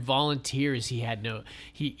sure in Volunteers he had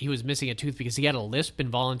he was missing a tooth because he had a lisp in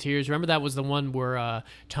Volunteers. Remember that was the one where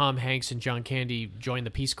Tom Hanks and John Candy joined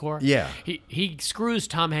the Peace Corps? Yeah. He screws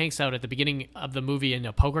Tom Hanks out at the beginning of the movie in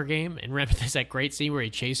a poker game, and remember there's that great scene where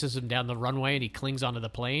he chases him down the runway and he clings onto the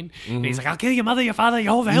plane, and he's like, "I'll kill your mother, your father,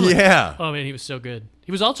 your whole family." Yeah. Oh man, he was so good.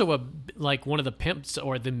 He was also one of the pimps,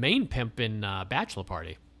 or the main pimp in Bachelor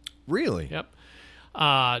Party. Really? Yep.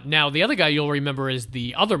 Now, the other guy you'll remember is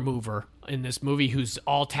the other mover in this movie who's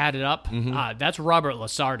all tatted up. That's Robert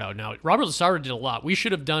Lasardo. Now, Robert Lasardo did a lot. We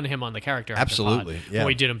should have done him on the character. Absolutely, yeah. When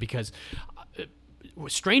we did him, because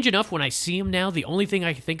strange enough, when I see him now, the only thing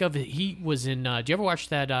I can think of, he was in, do you ever watch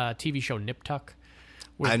that TV show Nip Tuck?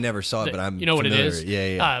 I never saw it, but I'm You know familiar. what it is?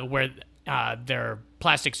 Yeah. Where they're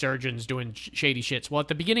plastic surgeons doing shady shits. Well, at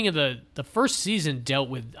the beginning of the first season dealt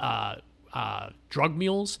with drug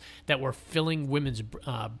mules that were filling women's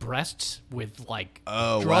breasts with like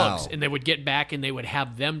drugs, wow. and they would get back and they would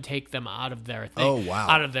have them take them out of their thing, wow.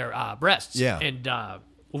 out of their breasts. Yeah. And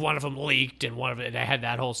one of them leaked, and one of it, they had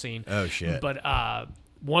that whole scene. Oh shit. But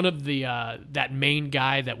one of the that main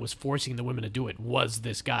guy that was forcing the women to do it was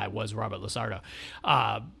Robert Lasardo.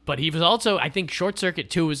 But he was also, I think, Short Circuit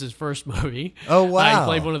 2 was his first movie. Oh, wow. He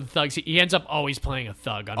played one of the thugs. He ends up always playing a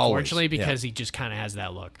thug, unfortunately, Always, yeah. because he just kind of has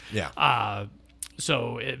that look. Yeah.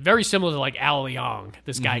 So very similar to like Al Leong.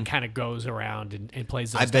 This guy kind of goes around and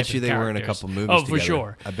plays those I bet type you of they were in a characters. couple movies Oh, together. for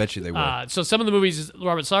sure. I bet you they were. So some of the movies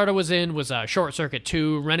Robert Sardo was in was Short Circuit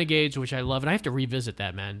 2, Renegades, which I love, and I have to revisit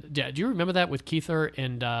that, man. Do you remember that with Keither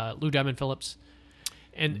and Lou Diamond Phillips?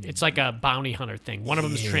 And it's like a bounty hunter thing. One of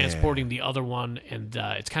them is transporting the other one, and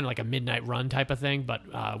it's kind of like a midnight run type of thing,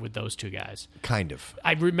 but with those two guys. Kind of.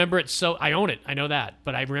 I remember it so... I own it. I know that.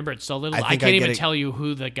 But I remember it so little. I can't even tell you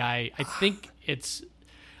who the guy... I think it's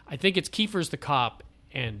Kiefer's the cop,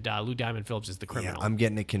 and Lou Diamond Phillips is the criminal. Yeah, I'm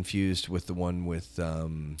getting it confused with the one with...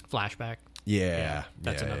 Flashback. Yeah.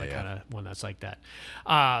 That's another kind of one that's like that.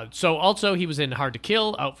 So also he was in Hard to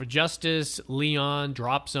Kill, Out for Justice, Leon,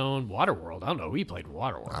 Drop Zone, Waterworld. I don't know who he played in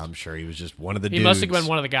Waterworld. I'm sure he was just one of the He dudes. must have been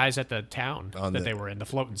one of the guys at the town that they were in, the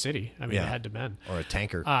floating city. I mean, it had to have been. Or a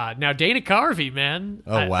tanker. Now, Dana Carvey, man.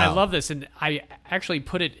 Oh, wow. I love this. And I actually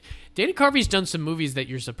put it... Dana Carvey's done some movies that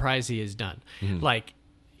you're surprised he has done. Like,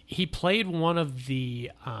 he played one of the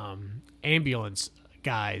ambulance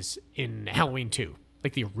guys in Halloween 2.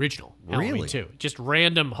 Like the original Halloween Really? 2. Just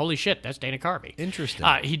random, holy shit, that's Dana Carvey. Interesting.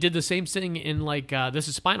 He did the same thing in like, this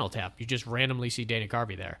is Spinal Tap. You just randomly see Dana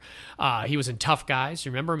Carvey there. He was in Tough Guys.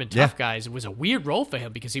 Remember him in Tough Guys? It was a weird role for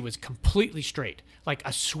him because he was completely straight. Like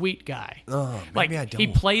a sweet guy. Oh, like, maybe I don't. he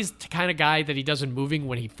plays the kind of guy that he does in moving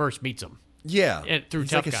when he first meets him. Yeah. Through He's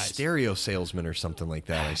Tough like a Guys. stereo salesman or something like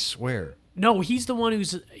that, I swear. No, he's the one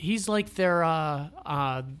he's like their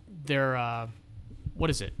what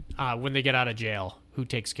is it? When they get out of jail, who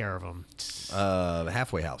takes care of them? The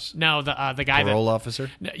halfway house. No, the guy Parole officer?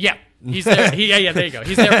 Yeah, he's there. Yeah, there you go.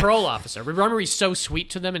 He's their parole officer. Remember, he's so sweet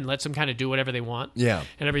to them and lets them kind of do whatever they want. Yeah.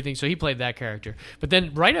 And everything. So he played that character. But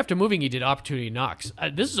then right after Moving, he did Opportunity Knocks.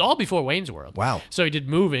 This is all before Wayne's World. Wow. So he did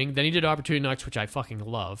Moving, then he did Opportunity Knocks, which I fucking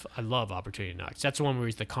love. I love Opportunity Knocks. That's the one where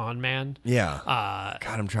he's the con man. Yeah.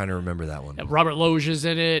 God, I'm trying to remember that one. Robert Loggia's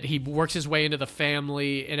in it. He works his way into the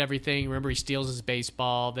family and everything. Remember, he steals his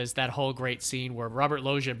baseball. There's that whole great scene where Robert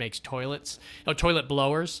Loggia makes toilet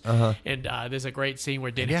blowers. And there's a great scene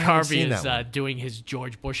where Dana Carvey is doing his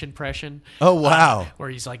George Bush impression. Oh, wow. Where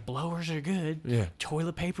he's like, blowers are good. Yeah.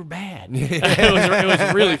 Toilet paper bad. it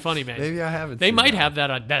was really funny, man. Maybe I haven't They seen might that. have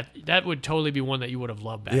that on that would totally be one that you would have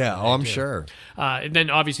loved back. Yeah, in the day, I'm too. sure. And then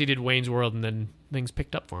obviously he did Wayne's World, and then things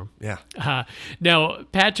picked up for him. Yeah. Now,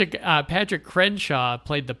 Patrick Crenshaw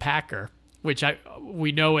played the Packer, which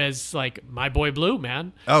we know as like My Boy Blue,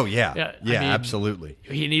 man. Oh, yeah. Yeah, Yeah, I mean, absolutely.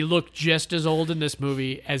 And he looked just as old in this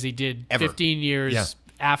movie as he did Ever. 15 years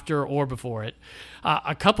after or before it.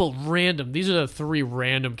 A couple random, these are the 3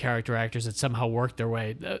 random character actors that somehow worked their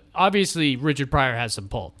way. Obviously, Richard Pryor has some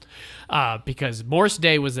pull because Morris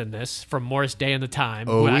Day was in this from Morris Day and the Time.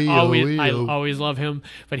 I always love him,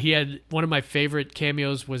 but he had one of my favorite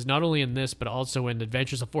cameos was not only in this, but also in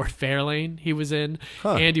Adventures of Fort Fairlane he was in.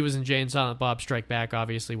 And he was in Jay and Silent Bob Strike Back,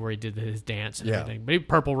 obviously, where he did his dance and everything. But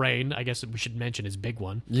Purple Rain, I guess we should mention his big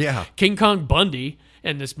one. Yeah. King Kong Bundy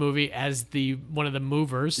in this movie as one of the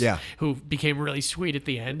movers who became really sweet at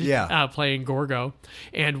the end, playing Gorgo.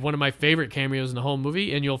 And one of my favorite cameos in the whole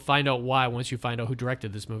movie, and you'll find out why once you find out who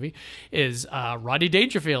directed this movie, is Rodney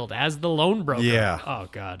Dangerfield as the loan broker. Yeah. Oh,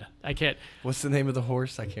 God. I can't... What's the name of the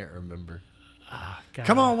horse? I can't remember.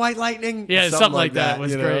 Come on, White Lightning. Yeah, something like that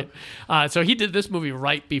was great. So he did this movie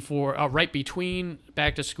right between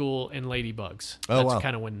Back to School and Ladybugs. That's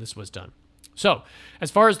kind of when this was done. So,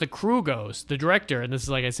 as far as the crew goes, the director, and this is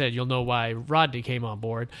like I said, you'll know why Rodney came on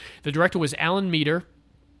board. The director was Alan Meter,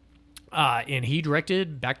 and he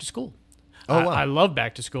directed Back to School. I love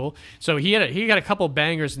Back to School. So he got a couple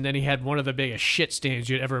bangers, and then he had one of the biggest shit stains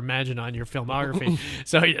you'd ever imagine on your filmography.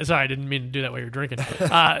 Sorry, I didn't mean to do that while you were drinking.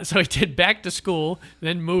 So he did Back to School,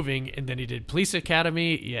 then Moving, and then he did Police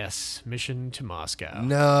Academy. Yes, Mission to Moscow.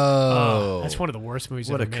 No, that's one of the worst movies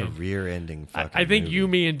ever made. What a career-ending fucking I think movie. you,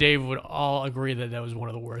 me, and Dave would all agree that was one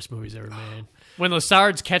of the worst movies ever made. When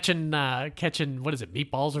Lassard's catching what is it,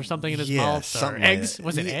 meatballs or something in his mouth, or eggs?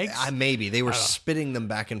 Was it eggs? Maybe they were spitting them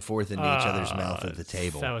back and forth into each other's mouth at the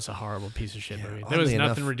table. That was a horrible piece of shit movie. There was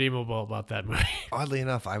nothing redeemable about that movie. Oddly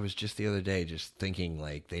enough, I was just the other day just thinking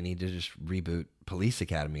like they need to just reboot Police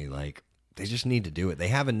Academy. Like they just need to do it. They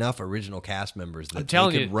have enough original cast members that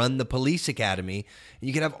they could run the Police Academy. And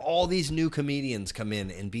you could have all these new comedians come in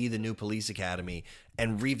and be the new Police Academy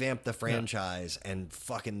and revamp the franchise and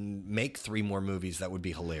fucking make 3 more movies. That would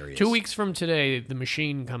be hilarious. 2 weeks from today, The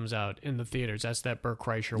Machine comes out in the theaters. That's that Burt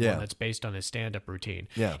Kreischer one that's based on his stand-up routine.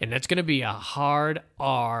 Yeah. And that's going to be a hard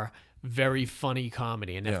R, very funny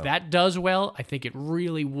comedy. And if that does well, I think it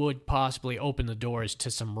really would possibly open the doors to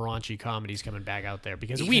some raunchy comedies coming back out there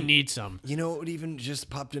because we need some. You know what even just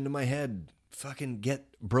popped into my head? Fucking get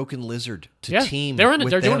Broken Lizard to team. They're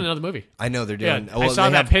doing another movie. I know they're doing. I saw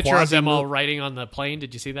that picture of them all riding on the plane.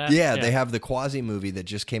 Did you see that? Yeah, they have the Quasi movie that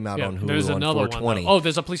just came out on Hulu there's on another 420. One,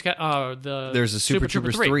 there's a police. There's a Super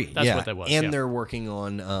Troopers 3. That's what that was. And they're working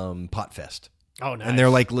on Potfest. Oh, nice. And they're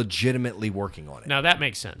like legitimately working on it. Now that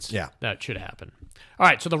makes sense. Yeah, that should happen. All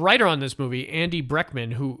right, so the writer on this movie, Andy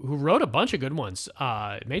Breckman, who wrote a bunch of good ones,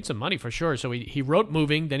 made some money for sure. So he wrote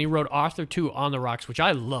Moving, then he wrote Arthur 2 on the Rocks, which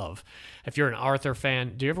I love. If you're an Arthur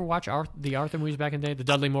fan, do you ever watch the Arthur movies back in the day, the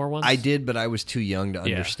Dudley Moore ones? I did, but I was too young to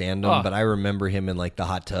understand them. But I remember him in like the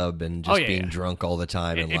hot tub and just being drunk all the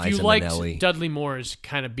time. And if Liza you liked Minnelli. Dudley Moore's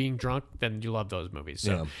kind of being drunk, then you love those movies.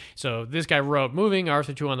 So this guy wrote Moving,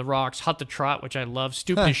 Arthur 2 on the Rocks, Hut the Trot, which I love,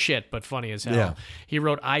 stupid as shit, but funny as hell. Yeah. He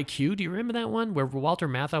wrote IQ. Do you remember that one where Walter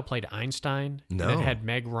Matthau played Einstein? No. And it had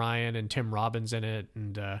Meg Ryan and Tim Robbins in it,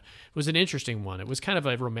 and it was an interesting one. It was kind of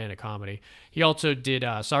a romantic comedy. He also did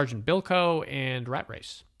Sergeant Bilko and Rat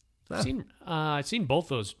Race. I've seen both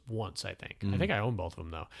those once, I think. I think I own both of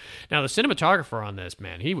them, though. Now, the cinematographer on this,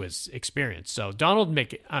 man, he was experienced. So Donald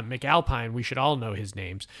McAlpine, we should all know his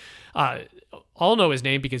names. All know his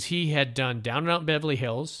name because he had done Down and Out in Beverly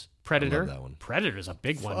Hills, Predator. I love that one. Predator's a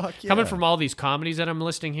big one. Fuck yeah. Coming from all these comedies that I'm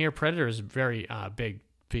listing here, Predator is very big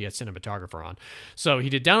be a cinematographer on. So he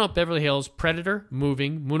did Down Up Beverly Hills, Predator,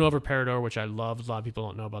 Moving, Moon Over Parador, which I love. A lot of people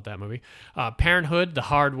don't know about that movie. Parenthood, The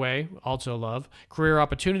Hard Way, also love. Career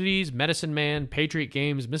Opportunities, Medicine Man, Patriot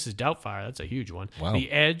Games, Mrs. Doubtfire, that's a huge one. Wow.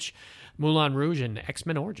 The Edge, Moulin Rouge, and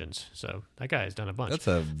X-Men Origins. So that guy has done a bunch. That's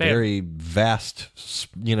a very vast,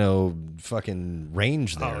 fucking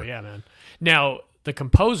range there. Oh, yeah, man. Now, the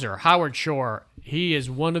composer, Howard Shore, he is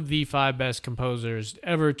one of the 5 best composers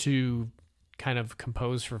ever to kind of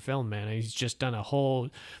compose for film, man. He's just done a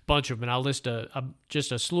whole bunch of them, and I'll list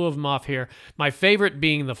just a slew of them off here. My favorite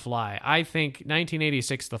being The Fly. I think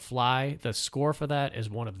 1986 The Fly, the score for that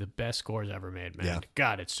is one of the best scores ever made, man. Yeah.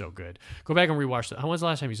 God, it's so good. Go back and rewatch that. When was the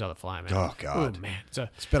last time you saw The Fly, man? Oh, God. Oh, man.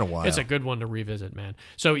 It's been a while. It's a good one to revisit, man.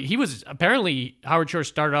 So he was, apparently, Howard Shore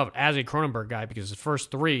started out as a Cronenberg guy because his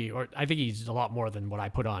first 3, or I think he's a lot more than what I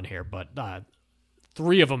put on here, but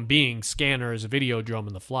 3 of them being Scanners, Videodrome,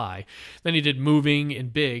 and The Fly. Then he did Moving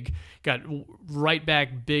and Big, got right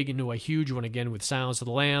back big into a huge one again with Silence of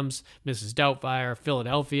the Lambs, Mrs. Doubtfire,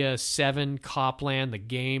 Philadelphia, Seven, Copland, The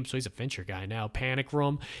Game, so he's a Fincher guy now, Panic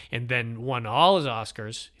Room, and then won all his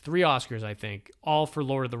Oscars, 3 Oscars, I think, all for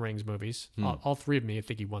Lord of the Rings movies. All 3 of them, I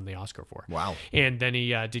think he won the Oscar for. Wow. And then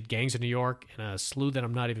he did Gangs of New York and a slew that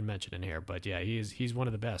I'm not even mentioning here. But yeah, he's one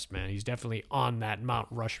of the best, man. He's definitely on that Mount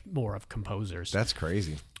Rushmore of composers. That's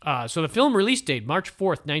crazy. So the film release date, March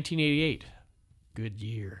 4th, 1988. Good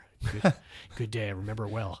year. Good day. I remember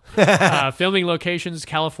it well. Filming locations,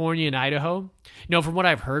 California and Idaho. From what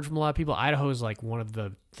I've heard from a lot of people, Idaho is like one of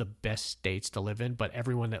the best states to live in, but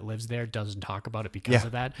everyone that lives there doesn't talk about it because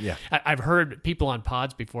of that. Yeah. I've heard people on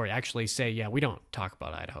pods before actually say, yeah, we don't talk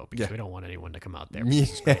about Idaho because we don't want anyone to come out there.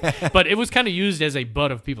 But it was kind of used as a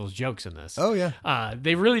butt of people's jokes in this. Oh, yeah.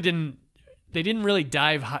 They didn't really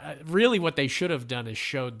dive high. Really what they should have done is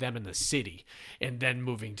showed them in the city and then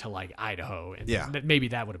moving to like Idaho. And maybe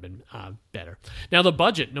that would have been better. Now the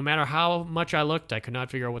budget, no matter how much I looked, I could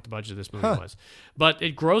not figure out what the budget of this movie was. But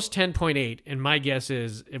it grossed 10.8, and my guess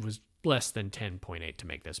is it was less than 10.8 to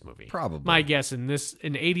make this movie. Probably. My guess in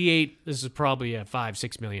 88, this is probably a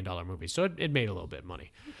 $5-6 million movie. So it made a little bit of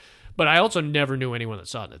money. But I also never knew anyone that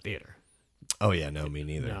saw it in the theater. Oh, yeah, no, me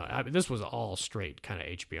neither. No, this was all straight kind of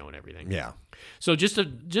HBO and everything. Yeah. So just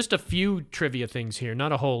a few trivia things here,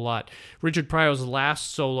 not a whole lot. Richard Pryor's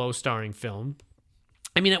last solo starring film.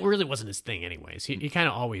 I mean, it really wasn't his thing anyways. He kind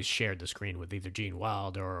of always shared the screen with either Gene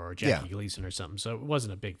Wilder or Jackie Gleason or something, so it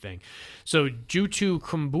wasn't a big thing. So Jutu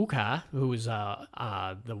Kumbuka, who was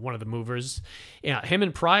one of the movers, him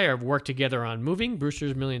and Pryor have worked together on Moving,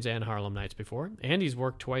 Brewster's Millions, and Harlem Nights before, and he's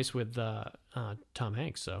worked twice with Tom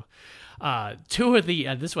Hanks. So 2 of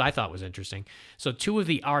the this is what I thought was interesting. So 2 of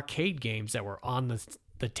the arcade games that were on the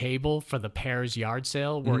table for the pair's yard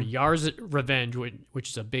sale were Yar's Revenge, which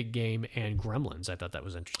is a big game, and Gremlins. I thought that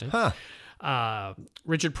was interesting.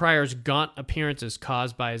 Richard Pryor's gaunt appearance is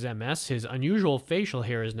caused by his MS. His unusual facial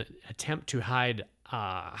hair is an attempt to hide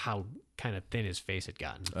how kind of thin his face had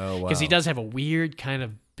gotten. Oh, wow. Because he does have a weird kind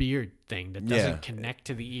of beard thing that doesn't connect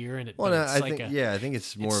to the ear, and I think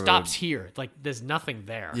it's more. It stops here. Like there's nothing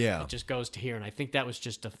there. Yeah, it just goes to here, and I think that was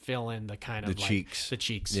just to fill in the kind of cheeks,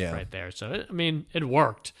 right there. So I mean, it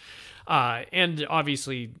worked, and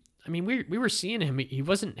obviously, I mean, we were seeing him. He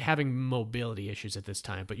wasn't having mobility issues at this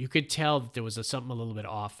time, but you could tell that there was something a little bit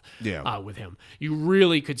off with him. You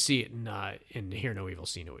really could see it in Hear No Evil,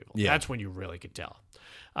 See No Evil. Yeah. That's when you really could tell.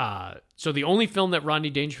 So the only film that Rodney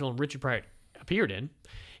Dangerfield and Richard Pryor appeared in.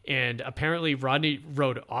 And apparently Rodney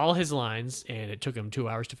wrote all his lines, and it took him 2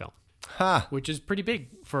 hours to film, which is pretty big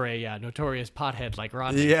for a notorious pothead like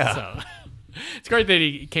Rodney. Yeah. So it's great that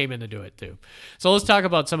he came in to do it, too. So let's talk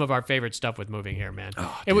about some of our favorite stuff with Moving here, man.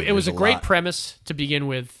 It was a great premise to begin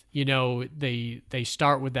with. They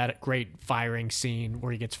start with that great firing scene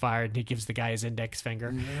where he gets fired and he gives the guy his index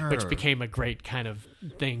finger, which became a great kind of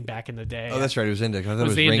thing back in the day. Oh, that's right. It was index. I thought it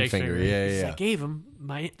was ring finger. Yeah. I gave him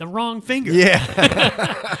the wrong finger.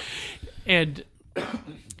 Yeah. And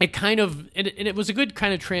it kind of, and it was a good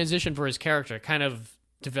kind of transition for his character. It kind of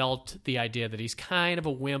developed the idea that he's kind of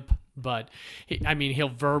a wimp, but he'll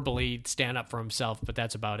verbally stand up for himself, but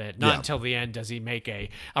that's about it. Not until the end does he make a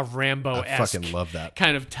Rambo-esque, I fucking love that,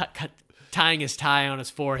 kind of tying his tie on his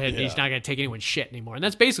forehead. And he's not going to take anyone's shit anymore, and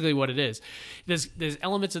that's basically what it is. There's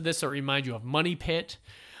elements of this that remind you of Money Pit,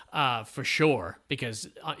 for sure, because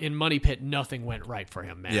in Money Pit nothing went right for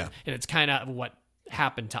him, man. And it's kind of what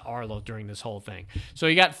happened to Arlo during this whole thing. So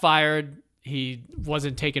he got fired. He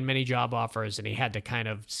wasn't taking many job offers, and he had to kind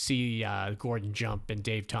of see Gordon Jump and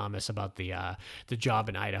Dave Thomas about the job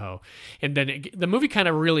in Idaho. And then the movie kind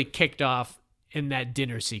of really kicked off in that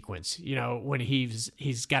dinner sequence, when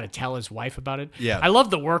he's got to tell his wife about it. Yeah. I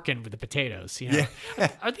love the working with the potatoes.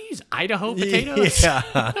 Are these Idaho potatoes?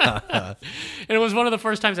 Yeah. And it was one of the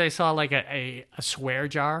first times I saw like a swear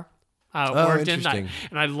jar. Worked in, and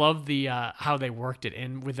I love the how they worked it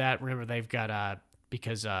in with that. Remember, they've got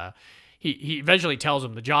because he eventually tells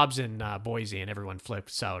them the job's in Boise, and everyone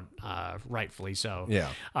flips out, rightfully so.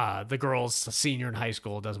 Yeah. The girl's a senior in high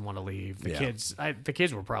school, doesn't want to leave. The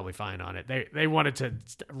kids were probably fine on it. They wanted to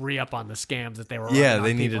re-up on the scams that they were running on.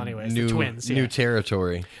 They needed anyways. The twins, new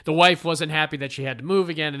territory. The wife wasn't happy that she had to move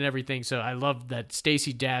again and everything, so I love that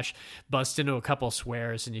Stacey Dash busts into a couple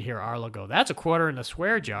swears, and you hear Arlo go, "That's a quarter in a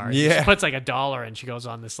swear jar." And she puts like $1, and she goes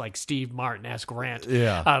on this like Steve Martin-esque rant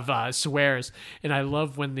of swears. And I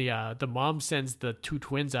love when the mom sends the 2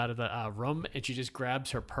 twins out of the room, and she just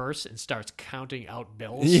grabs her purse and starts counting out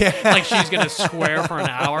bills. Yeah. Like she's going to swear for an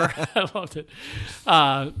hour. I loved it.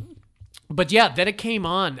 But yeah, then it came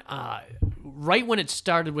on right when it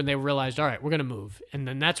started, when they realized, all right, we're going to move. And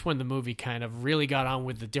then that's when the movie kind of really got on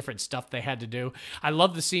with the different stuff they had to do. I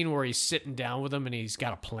love the scene where he's sitting down with them and he's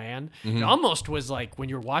got a plan. It almost was like, when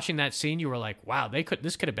you're watching that scene, you were like, wow,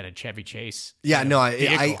 this could have been a Chevy Chase. Yeah, no,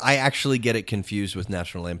 I actually get it confused with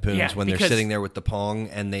National Lampoons when they're sitting there with the Pong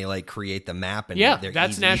and they like create the map. And they're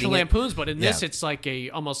that's National Lampoons. But in this, it's like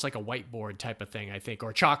almost like a whiteboard type of thing, I think,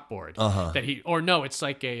 or a chalkboard. It's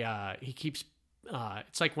like he keeps.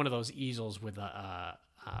 It's like one of those easels with a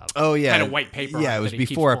kind of white paper. Yeah, it was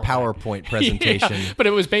before a PowerPoint presentation. But it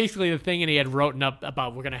was basically the thing, and he had written up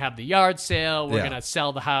about, we're going to have the yard sale, we're going to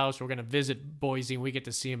sell the house, we're going to visit Boise, and we get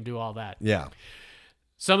to see him do all that. Yeah.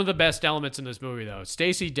 Some of the best elements in this movie, though,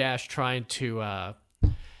 Stacey Dash trying to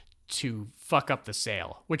fuck up the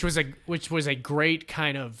sale, which was a great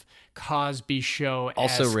kind of Cosby Show.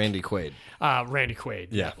 Also Randy Quaid. Randy Quaid.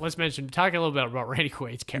 Yeah. Let's talk a little bit about Randy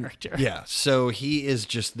Quaid's character. Yeah. So he is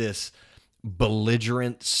just this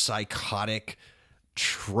belligerent, psychotic,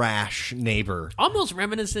 trash neighbor. Almost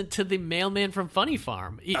reminiscent to the mailman from Funny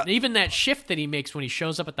Farm. Even that shift that he makes when he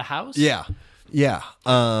shows up at the house. Yeah. Yeah.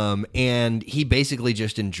 And he basically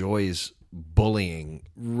just enjoys bullying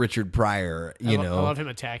Richard Pryor, I love him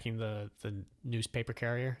attacking the newspaper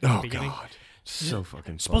carrier at the beginning. God. So fucking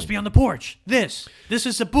funny. Supposed to be on the porch. This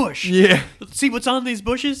is a bush. Yeah. See what's on these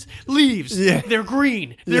bushes? Leaves. Yeah. They're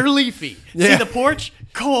green. They're leafy. Yeah. See the porch?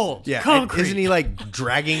 Cold. Yeah. Concrete. Isn't he like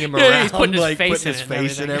dragging him around? Yeah, he's putting his like face putting his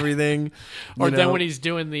face in everything. Or then when he's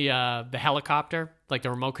doing the helicopter, like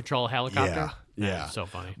the remote control helicopter. Yeah. So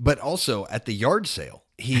funny. But also at the yard sale,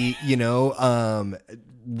 he,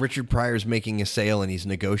 Richard Pryor's making a sale and he's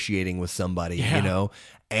negotiating with somebody,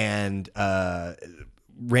 and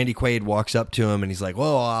Randy Quaid walks up to him and he's like,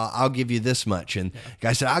 well, I'll give you this much. And the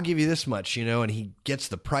guy said, I'll give you this much, and he gets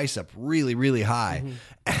the price up really, really high.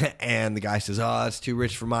 And the guy says, oh, that's too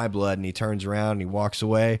rich for my blood. And he turns around and he walks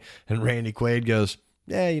away. And Randy Quaid goes,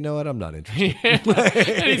 yeah, you know what? I'm not interested.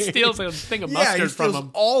 And he steals a thing of mustard from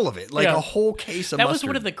him. All of it, like a whole case of mustard. That was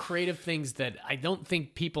one of the creative things that I don't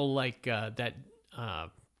think people like that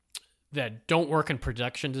don't work in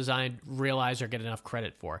production design realize or get enough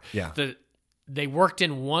credit for. Yeah. They worked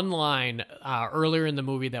in one line earlier in the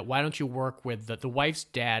movie that why don't you work with the wife's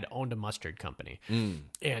dad owned a mustard company.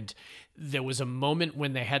 And there was a moment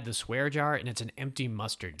when they had the swear jar and it's an empty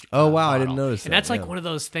mustard Oh, wow. bottle. I didn't notice that. And that's like one of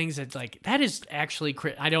those things that's like, that is actually,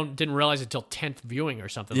 I didn't realize it till 10th viewing or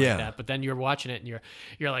something like that. But then you're watching it and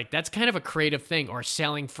you're like, that's kind of a creative thing, or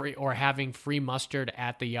selling free or having free mustard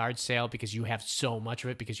at the yard sale because you have so much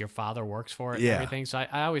of it because your father works for it and everything. So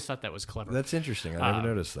I always thought that was clever. That's interesting. I never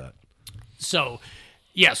noticed that. So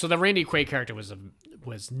the Randy Quaid character was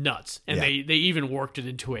nuts, and they even worked it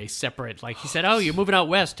into a separate, like he said, oh, you're moving out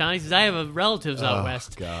west, huh? He says, I have relatives out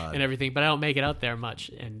west and everything, but I don't make it out there much.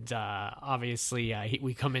 And obviously,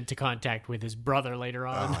 we come into contact with his brother later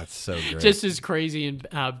on. Oh, that's so great. Just as crazy and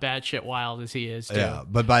batshit wild as he is, too. Yeah,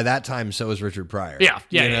 but by that time, so is Richard Pryor. Yeah.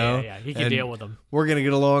 He can deal with him. We're gonna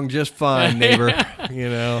get along just fine, neighbor.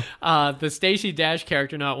 The Stacey Dash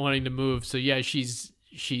character not wanting to move, so she's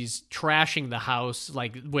trashing the house,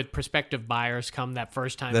 like with prospective buyers come that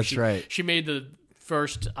first time. That's right. She made the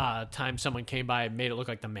first time someone came by, made it look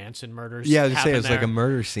like the Manson murders. Yeah, I was gonna say it was like a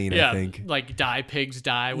murder scene. I think like "Die Pigs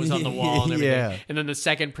Die" was on the wall and everything. Yeah. And then the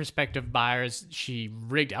second prospective buyers, she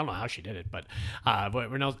rigged. I don't know how she did it, but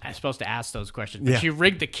we're not supposed to ask those questions. But she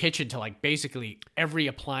rigged the kitchen to like basically every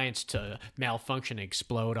appliance to malfunction, and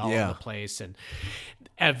explode all over the place, and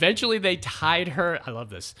eventually they tied her. I love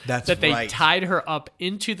this. They tied her up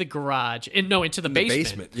into the garage, into the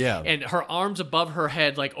basement. Yeah, and her arms above her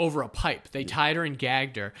head, like over a pipe. They tied her and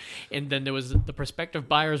gagged her, and then there was the prospective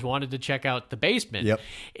buyers wanted to check out the basement. Yep.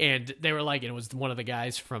 And they were like, and it was one of the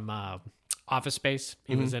guys from Office Space.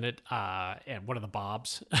 He was in it, and one of the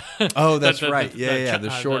Bobs. Oh, that's right.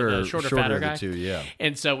 The shorter fatter of the guy. two. Yeah.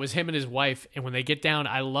 And so it was him and his wife. And when they get down,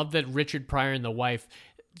 I love that Richard Pryor and the wife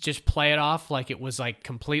just play it off like it was like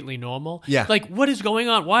completely normal. Yeah. Like, what is going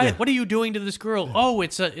on? Why? Yeah. What are you doing to this girl? Yeah. Oh,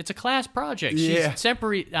 it's a class project. Yeah. She's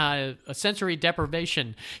sensory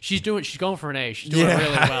deprivation. She's going for an A. She's doing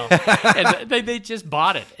really well. And they just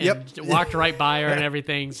bought it and walked right by her and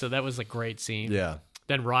everything. So that was a great scene. Yeah.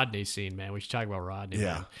 Then Rodney's scene, man. We should talk about Rodney.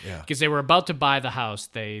 Yeah, man. Because they were about to buy the house.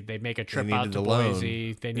 They make a trip out to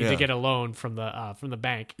Boise. They need to get a loan from the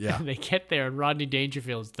bank. Yeah. And they get there, and Rodney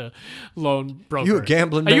Dangerfield's the loan broker. You a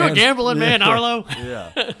gambling man? Are you a gambling man, Arlo?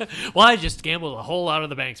 Yeah. Well, I just gambled a whole lot of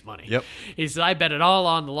the bank's money. Yep. He said, I bet it all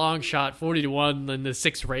on the long shot, 40-1 in the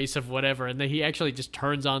 6th race of whatever. And then he actually just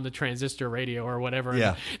turns on the transistor radio or whatever. Yeah.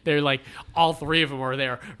 And they're like, all three of them are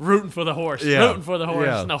there rooting for the horse, Yeah.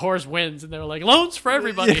 and the horse wins. And they're like, loans for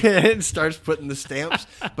everybody. And starts putting the stamps.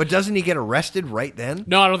 But doesn't he get arrested right then?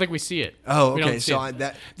 No, I don't think we see it. Oh, We okay. don't see So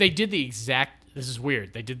it. They did the exact. This is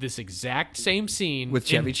weird. They did this exact same scene with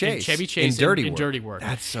Chevy Chase. In Chevy Chase in Dirty Work.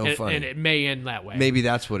 That's so funny. And it may end that way. Maybe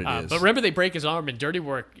that's what it is. But remember, they break his arm in Dirty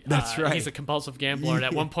Work. That's right. He's a compulsive gambler, and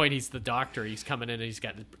at one point, he's the doctor. He's coming in, and he's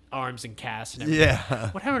got arms and casts and everything.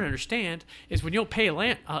 Yeah. What I don't understand is when you don't pay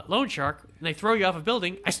a loan shark and they throw you off a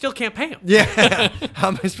building, I still can't pay him. Yeah. How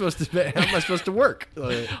am I supposed to pay? How am I supposed to work?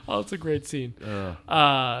 Oh, it's a great scene.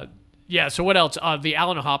 Yeah, so what else? The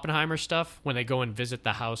Alan Oppenheimer stuff, when they go and visit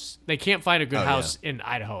the house. They can't find a good house in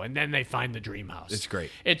Idaho, and then they find the dream house. It's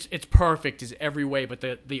great. It's perfect in every way, but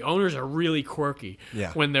the owners are really quirky.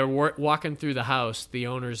 Yeah. When they're walking through the house, the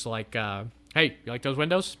owner's like, hey, you like those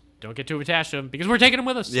windows? Don't get too attached to them because we're taking them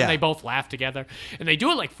with us. Yeah. And they both laugh together. And they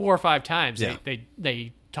do it like 4 or 5 times. Yeah.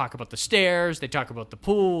 They talk about the stairs, they talk about the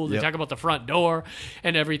pool, they talk about the front door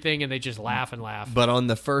and everything, and they just laugh and laugh. But on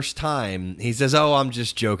the first time, he says, "Oh, I'm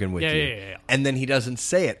just joking with you." Yeah. And then he doesn't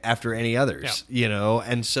say it after any others, you know?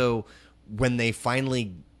 And so when they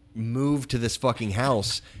finally move to this fucking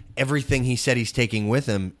house, everything he said he's taking with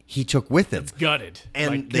him, he took with him. It's gutted.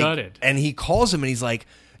 And gutted. And he calls him and he's like,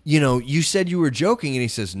 you know, you said you were joking. And he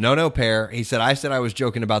says, no, Pear. He said, I said I was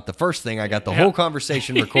joking about the first thing. I got the whole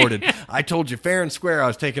conversation recorded. I told you fair and square I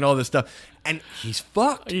was taking all this stuff. And he's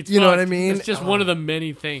fucked. You know what I mean? It's just one of the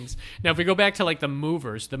many things. Now, if we go back to like the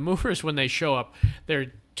movers, when they show up,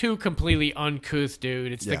 they're two completely uncouth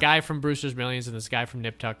dude. It's the guy from Brewster's Millions and this guy from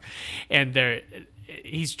Nip Tuck. And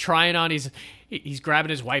he's trying on, he's grabbing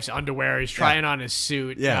his wife's underwear. He's trying on his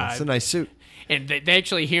suit. Yeah, it's a nice suit. And they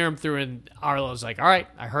actually hear him through, and Arlo's like, all right,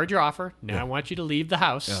 I heard your offer. Now I want you to leave the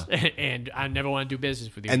house, and I never want to do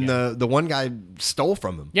business with you and again. the one guy stole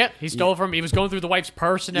from him. Yeah, he stole from him. He was going through the wife's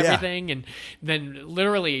purse and everything, and then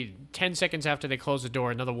literally 10 seconds after they close the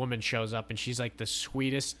door, another woman shows up, and she's like the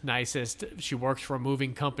sweetest, nicest. She works for a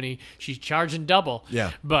moving company. She's charging double,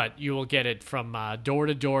 but you will get it from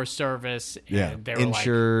door-to-door service, and they were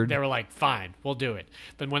insured. They were like, fine, we'll do it.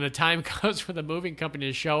 But when the time comes for the moving company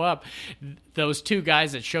to show up, those two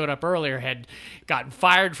guys that showed up earlier had gotten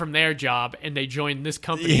fired from their job, and they joined this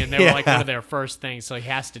company, and they were like one of their first things, so he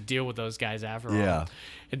has to deal with those guys after all.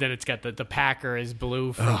 And then it's got the Packer is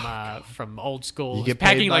blue from old school. You get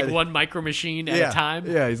packing paid by like one micro machine at a time.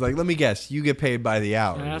 Yeah, he's like, let me guess, you get paid by the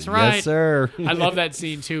hour. That's right. Yes, sir. I love that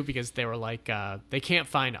scene too because they were like, they can't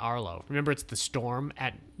find Arlo. Remember, it's the storm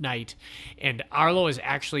at night, and Arlo is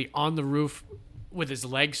actually on the roof with his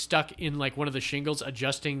legs stuck in like one of the shingles,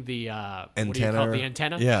 adjusting the what do you call it, the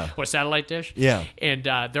antenna, or satellite dish. And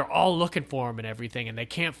they're all looking for him and everything, and they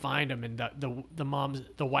can't find him. And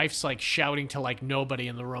the wife's like shouting to like nobody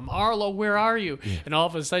in the room, Arlo, where are you? And all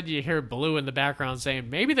of a sudden you hear Blue in the background saying,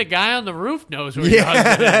 maybe the guy on the roof knows where your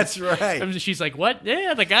husband is. That's right. And she's like, what?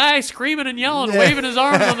 Yeah, the guy screaming and yelling, waving his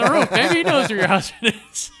arms on the roof. Maybe he knows where your husband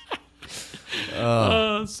is.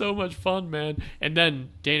 So much fun, man. And then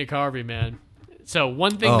Dana Carvey, man. So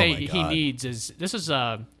one thing he needs is, this is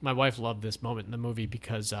my wife loved this moment in the movie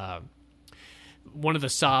because one of the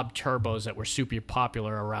Saab turbos that were super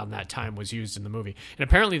popular around that time was used in the movie. And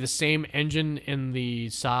apparently the same engine in the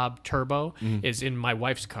Saab turbo is in my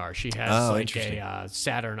wife's car. She has like a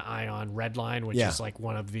Saturn Ion Redline, which is like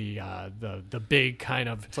one of the big kind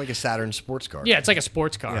of... It's like a Saturn sports car. Yeah, it's like a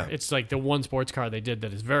sports car. Yeah. It's like the one sports car they did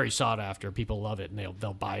that is very sought after. People love it, and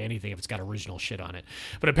they'll buy anything if it's got original shit on it.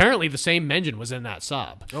 But apparently the same engine was in that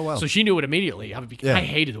Saab. Oh, wow. So she knew it immediately. I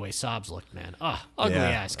hated the way Saabs looked, man.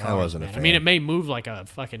 Ugly-ass car. I wasn't a fan. I mean, it may move like a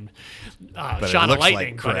fucking But shot of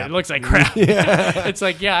lightning, but it looks like crap. It's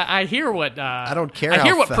like, I hear what I don't care. I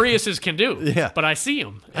hear what Priuses can do. But I see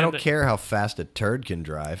them. I don't care how fast a turd can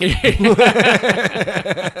drive.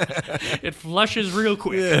 It flushes real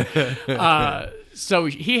quick. So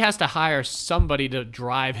he has to hire somebody to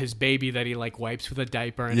drive his baby that he like wipes with a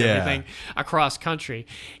diaper and everything across country.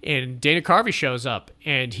 And Dana Carvey shows up,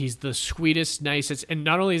 and he's the sweetest, nicest. And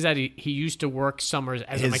not only is that, he used to work summers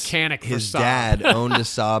as a mechanic for Saab. His dad owned a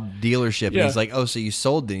Saab dealership. And he's like, oh, so you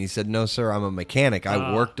sold it? And he said, no, sir, I'm a mechanic.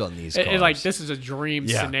 I worked on these cars. And like, this is a dream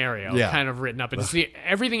scenario kind of written up. And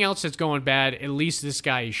everything else that's going bad, at least this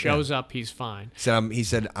guy, he shows up, he's fine. He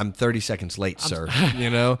said, I'm 30 seconds late, sir. You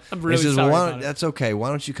know? I'm really sorry about it. That's okay. Why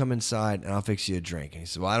don't you come inside and I'll fix you a drink? And he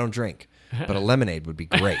said, well, I don't drink, but a lemonade would be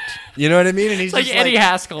great. You know what I mean? And he's like just Eddie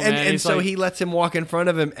Haskell, man. And so he lets him walk in front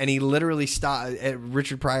of him, and he literally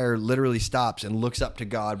Richard Pryor literally stops and looks up to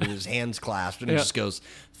God with his hands clasped, and he just goes,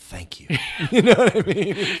 thank you. You know what I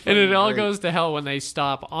mean? And it all goes to hell when they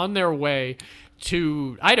stop on their way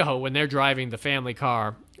to Idaho when they're driving the family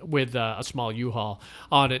car with a small U-Haul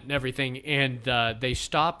on it and everything, and they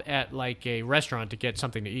stop at like a restaurant to get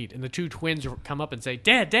something to eat, and the two twins come up and say,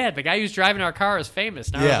 Dad, the guy who's driving our car is famous.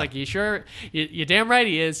 And I was like, you sure? You damn right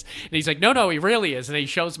he is. And he's like, no, he really is. And he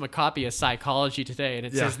shows him a copy of Psychology Today, and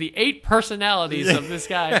it says the 8 personalities of this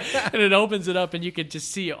guy, and it opens it up, and you can just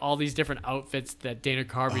see all these different outfits that Dana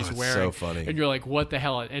Carvey's wearing. So funny. And you're like, what the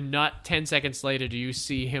hell? And not 10 seconds later do you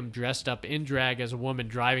see him dressed up in drag as a woman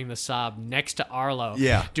driving the Saab next to Arlo.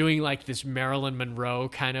 Yeah. Doing like this Marilyn Monroe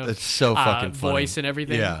kind of so fucking voice funny. And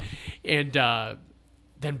everything. Yeah. And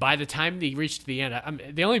then by the time they reached the end,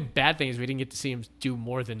 the only bad thing is we didn't get to see him do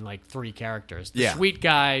more than like 3 characters. The sweet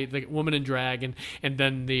guy, the woman in drag, and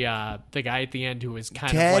then the guy at the end who was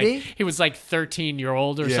kind Teddy? of like, he was like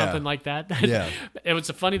 13-year-old or something like that. Yeah. It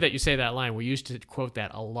was funny that you say that line. We used to quote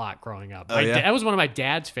that a lot growing up. Oh, that was one of my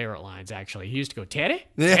dad's favorite lines, actually. He used to go, Teddy?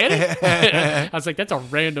 Teddy? I was like, that's a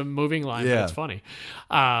random moving line, but it's funny.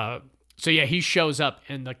 So yeah, he shows up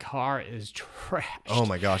and the car is trashed. Oh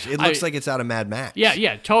my gosh, it looks like it's out of Mad Max.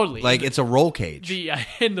 Yeah, totally. Like it's a roll cage.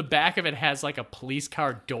 In the back of it has like a police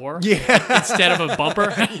car door instead of a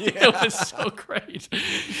bumper. It was so great.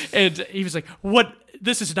 And he was like, "What?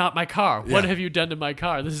 This is not my car. What have you done to my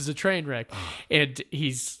car? This is a train wreck." And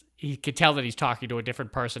he could tell that he's talking to a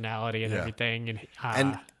different personality and everything.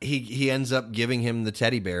 And he ends up giving him the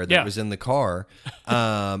teddy bear that was in the car.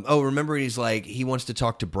 Remember, he's like, he wants to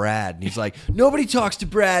talk to Brad. And he's like, nobody talks to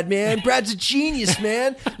Brad, man. Brad's a genius,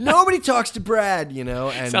 man. Nobody talks to Brad, you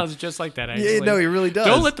know. And sounds just like that, actually. Yeah, no, he really does.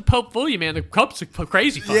 Don't let the Pope fool you, man. The Pope's a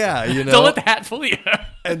crazy fucker. Yeah, you know. Don't let the hat fool you.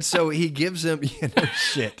 And so he gives him,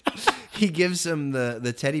 he gives him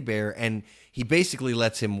the teddy bear, and he basically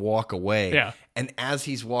lets him walk away. Yeah. And as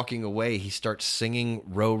he's walking away, he starts singing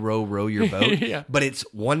 "Row, row, row your boat." But it's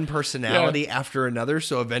one personality after another,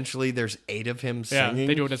 so eventually there's 8 of him singing. Yeah,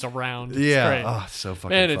 they do it as a round. Yeah. It's great. Oh, so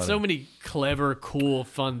fucking Man, funny. it's so many clever, cool,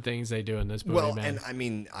 fun things they do in this movie, Well, man. and I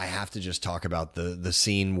mean, I have to just talk about the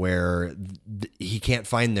scene where he can't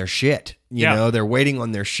find their shit. You know, they're waiting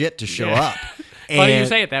on their shit to show up. Funny you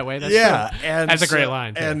say it that way. That's true. And that's a great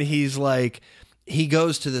line. Too. And he's like, he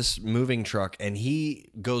goes to this moving truck and he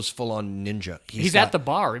goes full on ninja. He's at the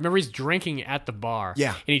bar. Remember, he's drinking at the bar. Yeah.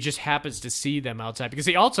 And he just happens to see them outside because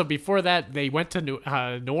he also, before that, they went to New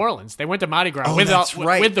Orleans. They went to Mardi Gras. Oh, with that's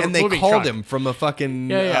right. With the and they moving called truck. him from a fucking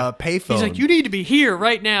payphone. He's like, you need to be here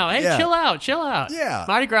right now. Hey, chill out. Yeah.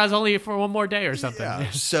 Mardi Gras is only for one more day or something. Yeah.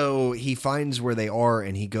 So he finds where they are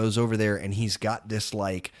and he goes over there and he's got this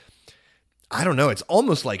like, I don't know. It's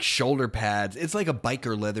almost like shoulder pads. It's like a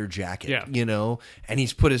biker leather jacket, you know, and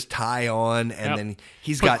he's put his tie on and then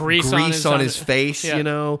he's got grease on his face, you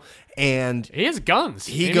know, and he has guns.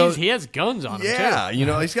 He has guns on him too. Yeah. You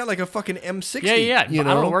know, he's got like a fucking M60. Yeah. You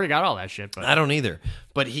know? I don't know where he got all that shit, but I don't either.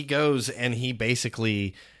 But he goes and he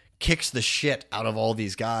basically kicks the shit out of all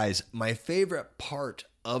these guys. My favorite part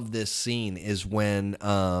of this scene is when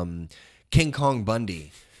King Kong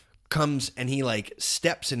Bundy comes and he like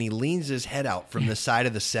steps and he leans his head out from the side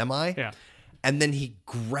of the semi and then he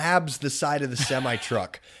grabs the side of the semi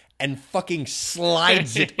truck and fucking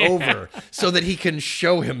slides it over so that he can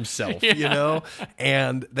show himself, you know,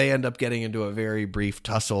 and they end up getting into a very brief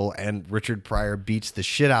tussle and Richard Pryor beats the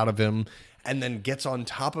shit out of him and then gets on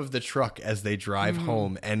top of the truck as they drive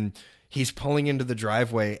home, and he's pulling into the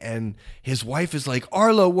driveway and his wife is like,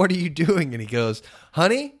 Arlo, what are you doing? And he goes,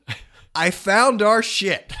 honey, I found our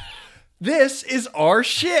shit. this is our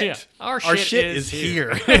shit. Yeah, our shit is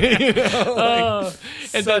here.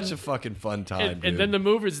 And such a fucking fun time, dude. And then the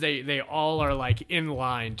movers, they all are like in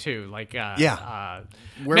line too. Like, where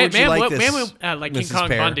would you like this? Like King Mrs. Kong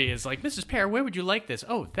Pear? Bundy is like, Mrs. Pear, where would you like this?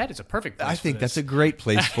 Oh, that is a perfect place. I think for that's this. a great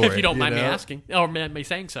place for it. If you don't mind me know? asking, or me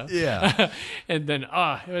saying so. Yeah. And then,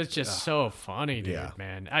 it was just so funny, dude,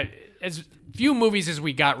 man. As few movies as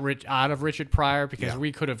we got out of Richard Pryor, because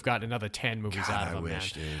we could have gotten another 10 movies out of him,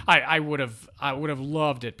 wish, man. dude. I would have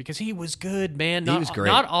loved it because he was good, man. He was great.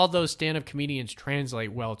 Not all those stand-up comedians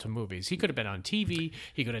translate well to movies. He could have been on TV.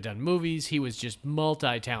 He could have done movies. He was just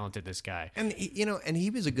multi-talented, this guy. And and he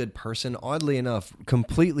was a good person. Oddly enough,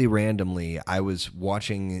 completely randomly, I was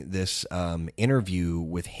watching this interview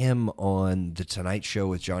with him on The Tonight Show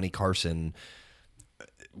with Johnny Carson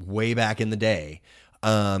way back in the day.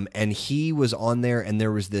 And he was on there, and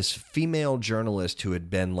there was this female journalist who had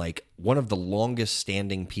been like one of the longest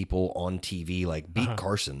standing people on TV, like beat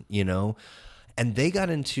Carson, and they got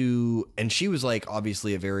into, and she was like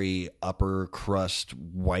obviously a very upper crust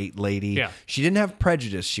white lady. Yeah. She didn't have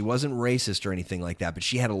prejudice. She wasn't racist or anything like that, but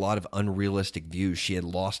she had a lot of unrealistic views. She had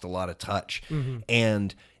lost a lot of touch.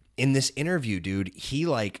 And in this interview, dude, he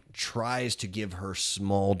like tries to give her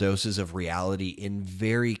small doses of reality in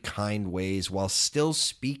very kind ways while still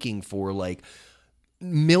speaking for like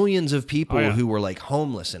millions of people who were like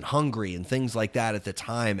homeless and hungry and things like that at the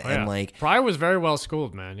time. And like Pryor was very well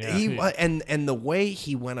schooled, man. Yeah, and the way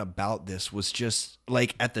he went about this was just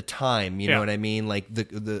like at the time, you know what I mean? Like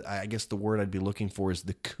the I guess the word I'd be looking for is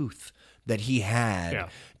the couth that he had.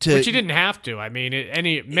 Which he didn't have to. I mean,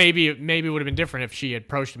 maybe it would have been different if she had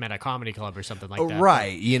approached him at a comedy club or something like that.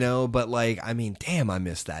 Right, but like, I mean, damn, I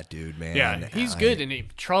miss that dude, man. Yeah, he's good, and he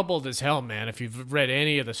troubled as hell, man. If you've read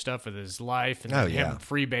any of the stuff with his life and him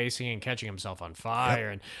freebasing and catching himself on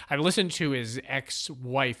fire. And I listened to his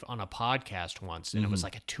ex-wife on a podcast once, and it was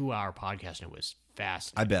like a 2-hour podcast, and it was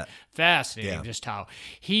fascinating. I bet. Fascinating, just how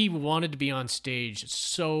he wanted to be on stage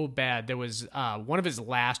so bad. There was one of his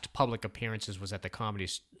last public appearances was at the Comedy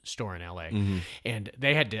Store in LA, and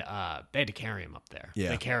they had to carry him up there.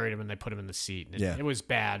 They carried him and they put him in the seat. And it was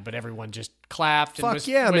bad, but everyone just clapped and was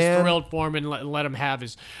thrilled for him and let him have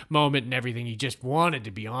his moment and everything. He just wanted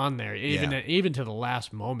to be on there, even to the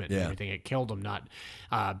last moment and everything. It killed him not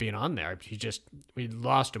being on there. We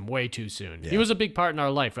lost him way too soon. He was a big part in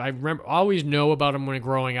our life. I remember always know about him when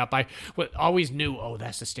growing up. I always knew,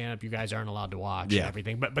 that's the stand-up you guys aren't allowed to watch and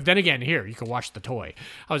everything. But then again, here you can watch The Toy.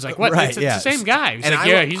 I was like, what? Right, it's the same guy.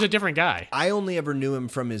 He's he's a different guy. I only ever knew him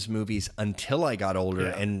from his movies until I got older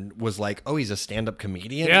and was like, oh, he's a stand-up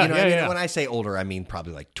comedian. When I say older, I mean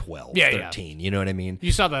probably like 12, 13. You know what I mean?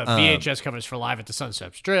 You saw the VHS covers for Live at the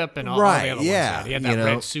Sunset Strip and all the other ones. He had that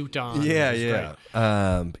red suit on. Yeah.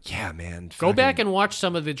 Man. Go back and watch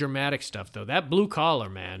some of the dramatic stuff, though. That Blue Collar,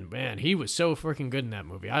 man, he was so freaking good in that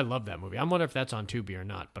movie. I love that movie. I wonder if that's on Tubi or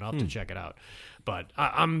not, but I'll have to check it out. But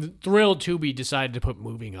I'm thrilled Tubi decided to put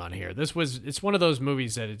Moving on here. It's one of those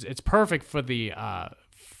movies that it's perfect for the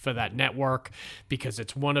for that network because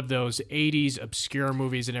it's one of those 80s obscure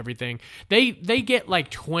movies and everything. They get like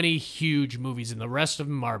 20 huge movies and the rest of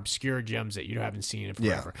them are obscure gems that you haven't seen in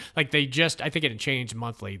forever. Like I think it had changed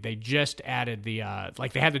monthly. They just added the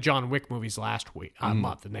they had the John Wick movies last week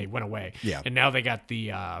month and they went away. Yeah. And now they got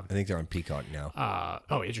the I think they're on Peacock now.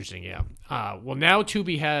 Interesting, yeah. Well, now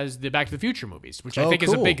Tubi has the Back to the Future movies, which I think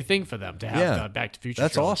is a big thing for them to have the Back to the Future.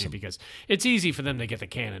 That's trilogy awesome because it's easy for them to get the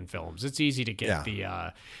canon films. It's easy to get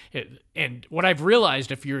and what I've realized,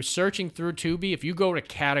 if you're searching through Tubi, if you go to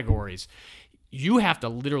categories, you have to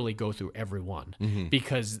literally go through every one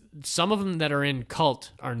because some of them that are in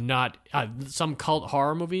cult are not. Some cult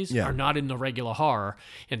horror movies are not in the regular horror,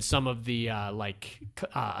 and some of the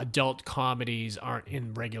adult comedies aren't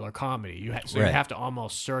in regular comedy. You have to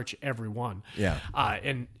almost search every one. Yeah,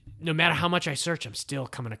 and no matter how much I search, I'm still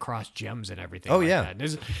coming across gems and everything. That.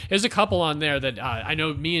 There's a couple on there that I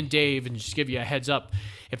know me and Dave, and just give you a heads up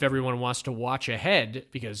if everyone wants to watch ahead,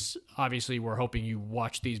 because obviously we're hoping you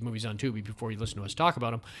watch these movies on Tubi before you listen to us talk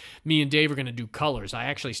about them. Me and Dave are going to do Colors. I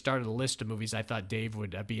actually started a list of movies I thought Dave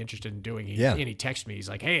would be interested in doing. And he texted me. He's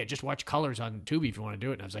like, hey, just watch Colors on Tubi if you want to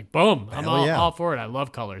do it. And I was like, boom, I'm all for it. I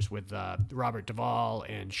love Colors with Robert Duvall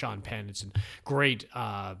and Sean Penn. It's a great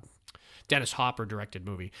Dennis Hopper directed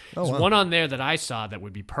movie. There's one on there that I saw that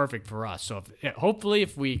would be perfect for us. So hopefully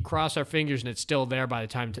if we cross our fingers and it's still there by the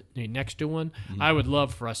time next to one, I would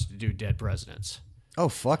love for us to do Dead Presidents. Oh,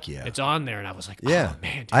 fuck yeah. It's on there, and I was like, yeah. oh,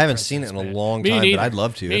 man. I haven't seen it in a long time, but I'd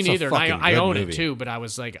love to. Me That's neither. A fucking I own movie. it, too, but I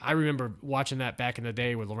was like, I remember watching that back in the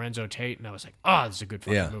day with Lorenzo Tate, and I was like, oh, this is a good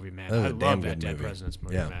fucking movie, man. I love that Dead Presidents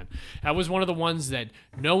movie, man. That was one of the ones that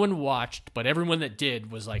no one watched, but everyone that did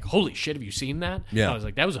was like, holy shit, have you seen that? Yeah. I was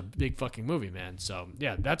like, that was a big fucking movie, man. So,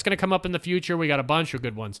 yeah, that's going to come up in the future. We got a bunch of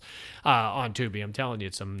good ones on Tubi. I'm telling you,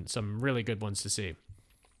 some really good ones to see.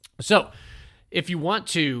 So, if you want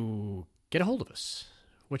to get a hold of us,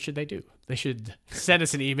 what should they do? They should send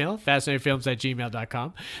us an email,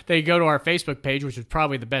 fascinatedfilms@gmail.com. They go to our Facebook page, which is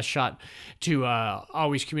probably the best shot to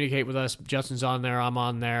always communicate with us. Justin's on there, I'm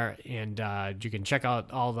on there, and you can check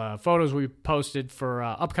out all the photos we posted for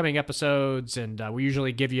upcoming episodes, and we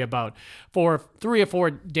usually give you about 3 or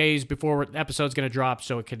 4 days before the episode's going to drop,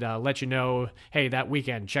 so it could let you know, hey, that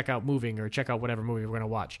weekend, check out Moving, or check out whatever movie we're going to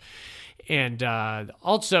watch. And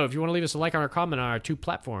also, if you want to leave us a like or a comment on our 2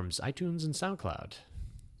 platforms, iTunes and SoundCloud,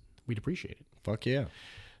 we'd appreciate it. Fuck yeah.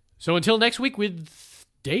 So until next week with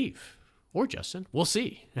Dave or Justin, we'll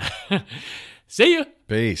see. See ya.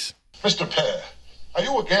 Peace. Mr. Pear, are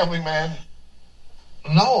you a gambling man?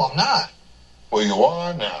 No, I'm not. Well, you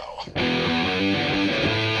are now.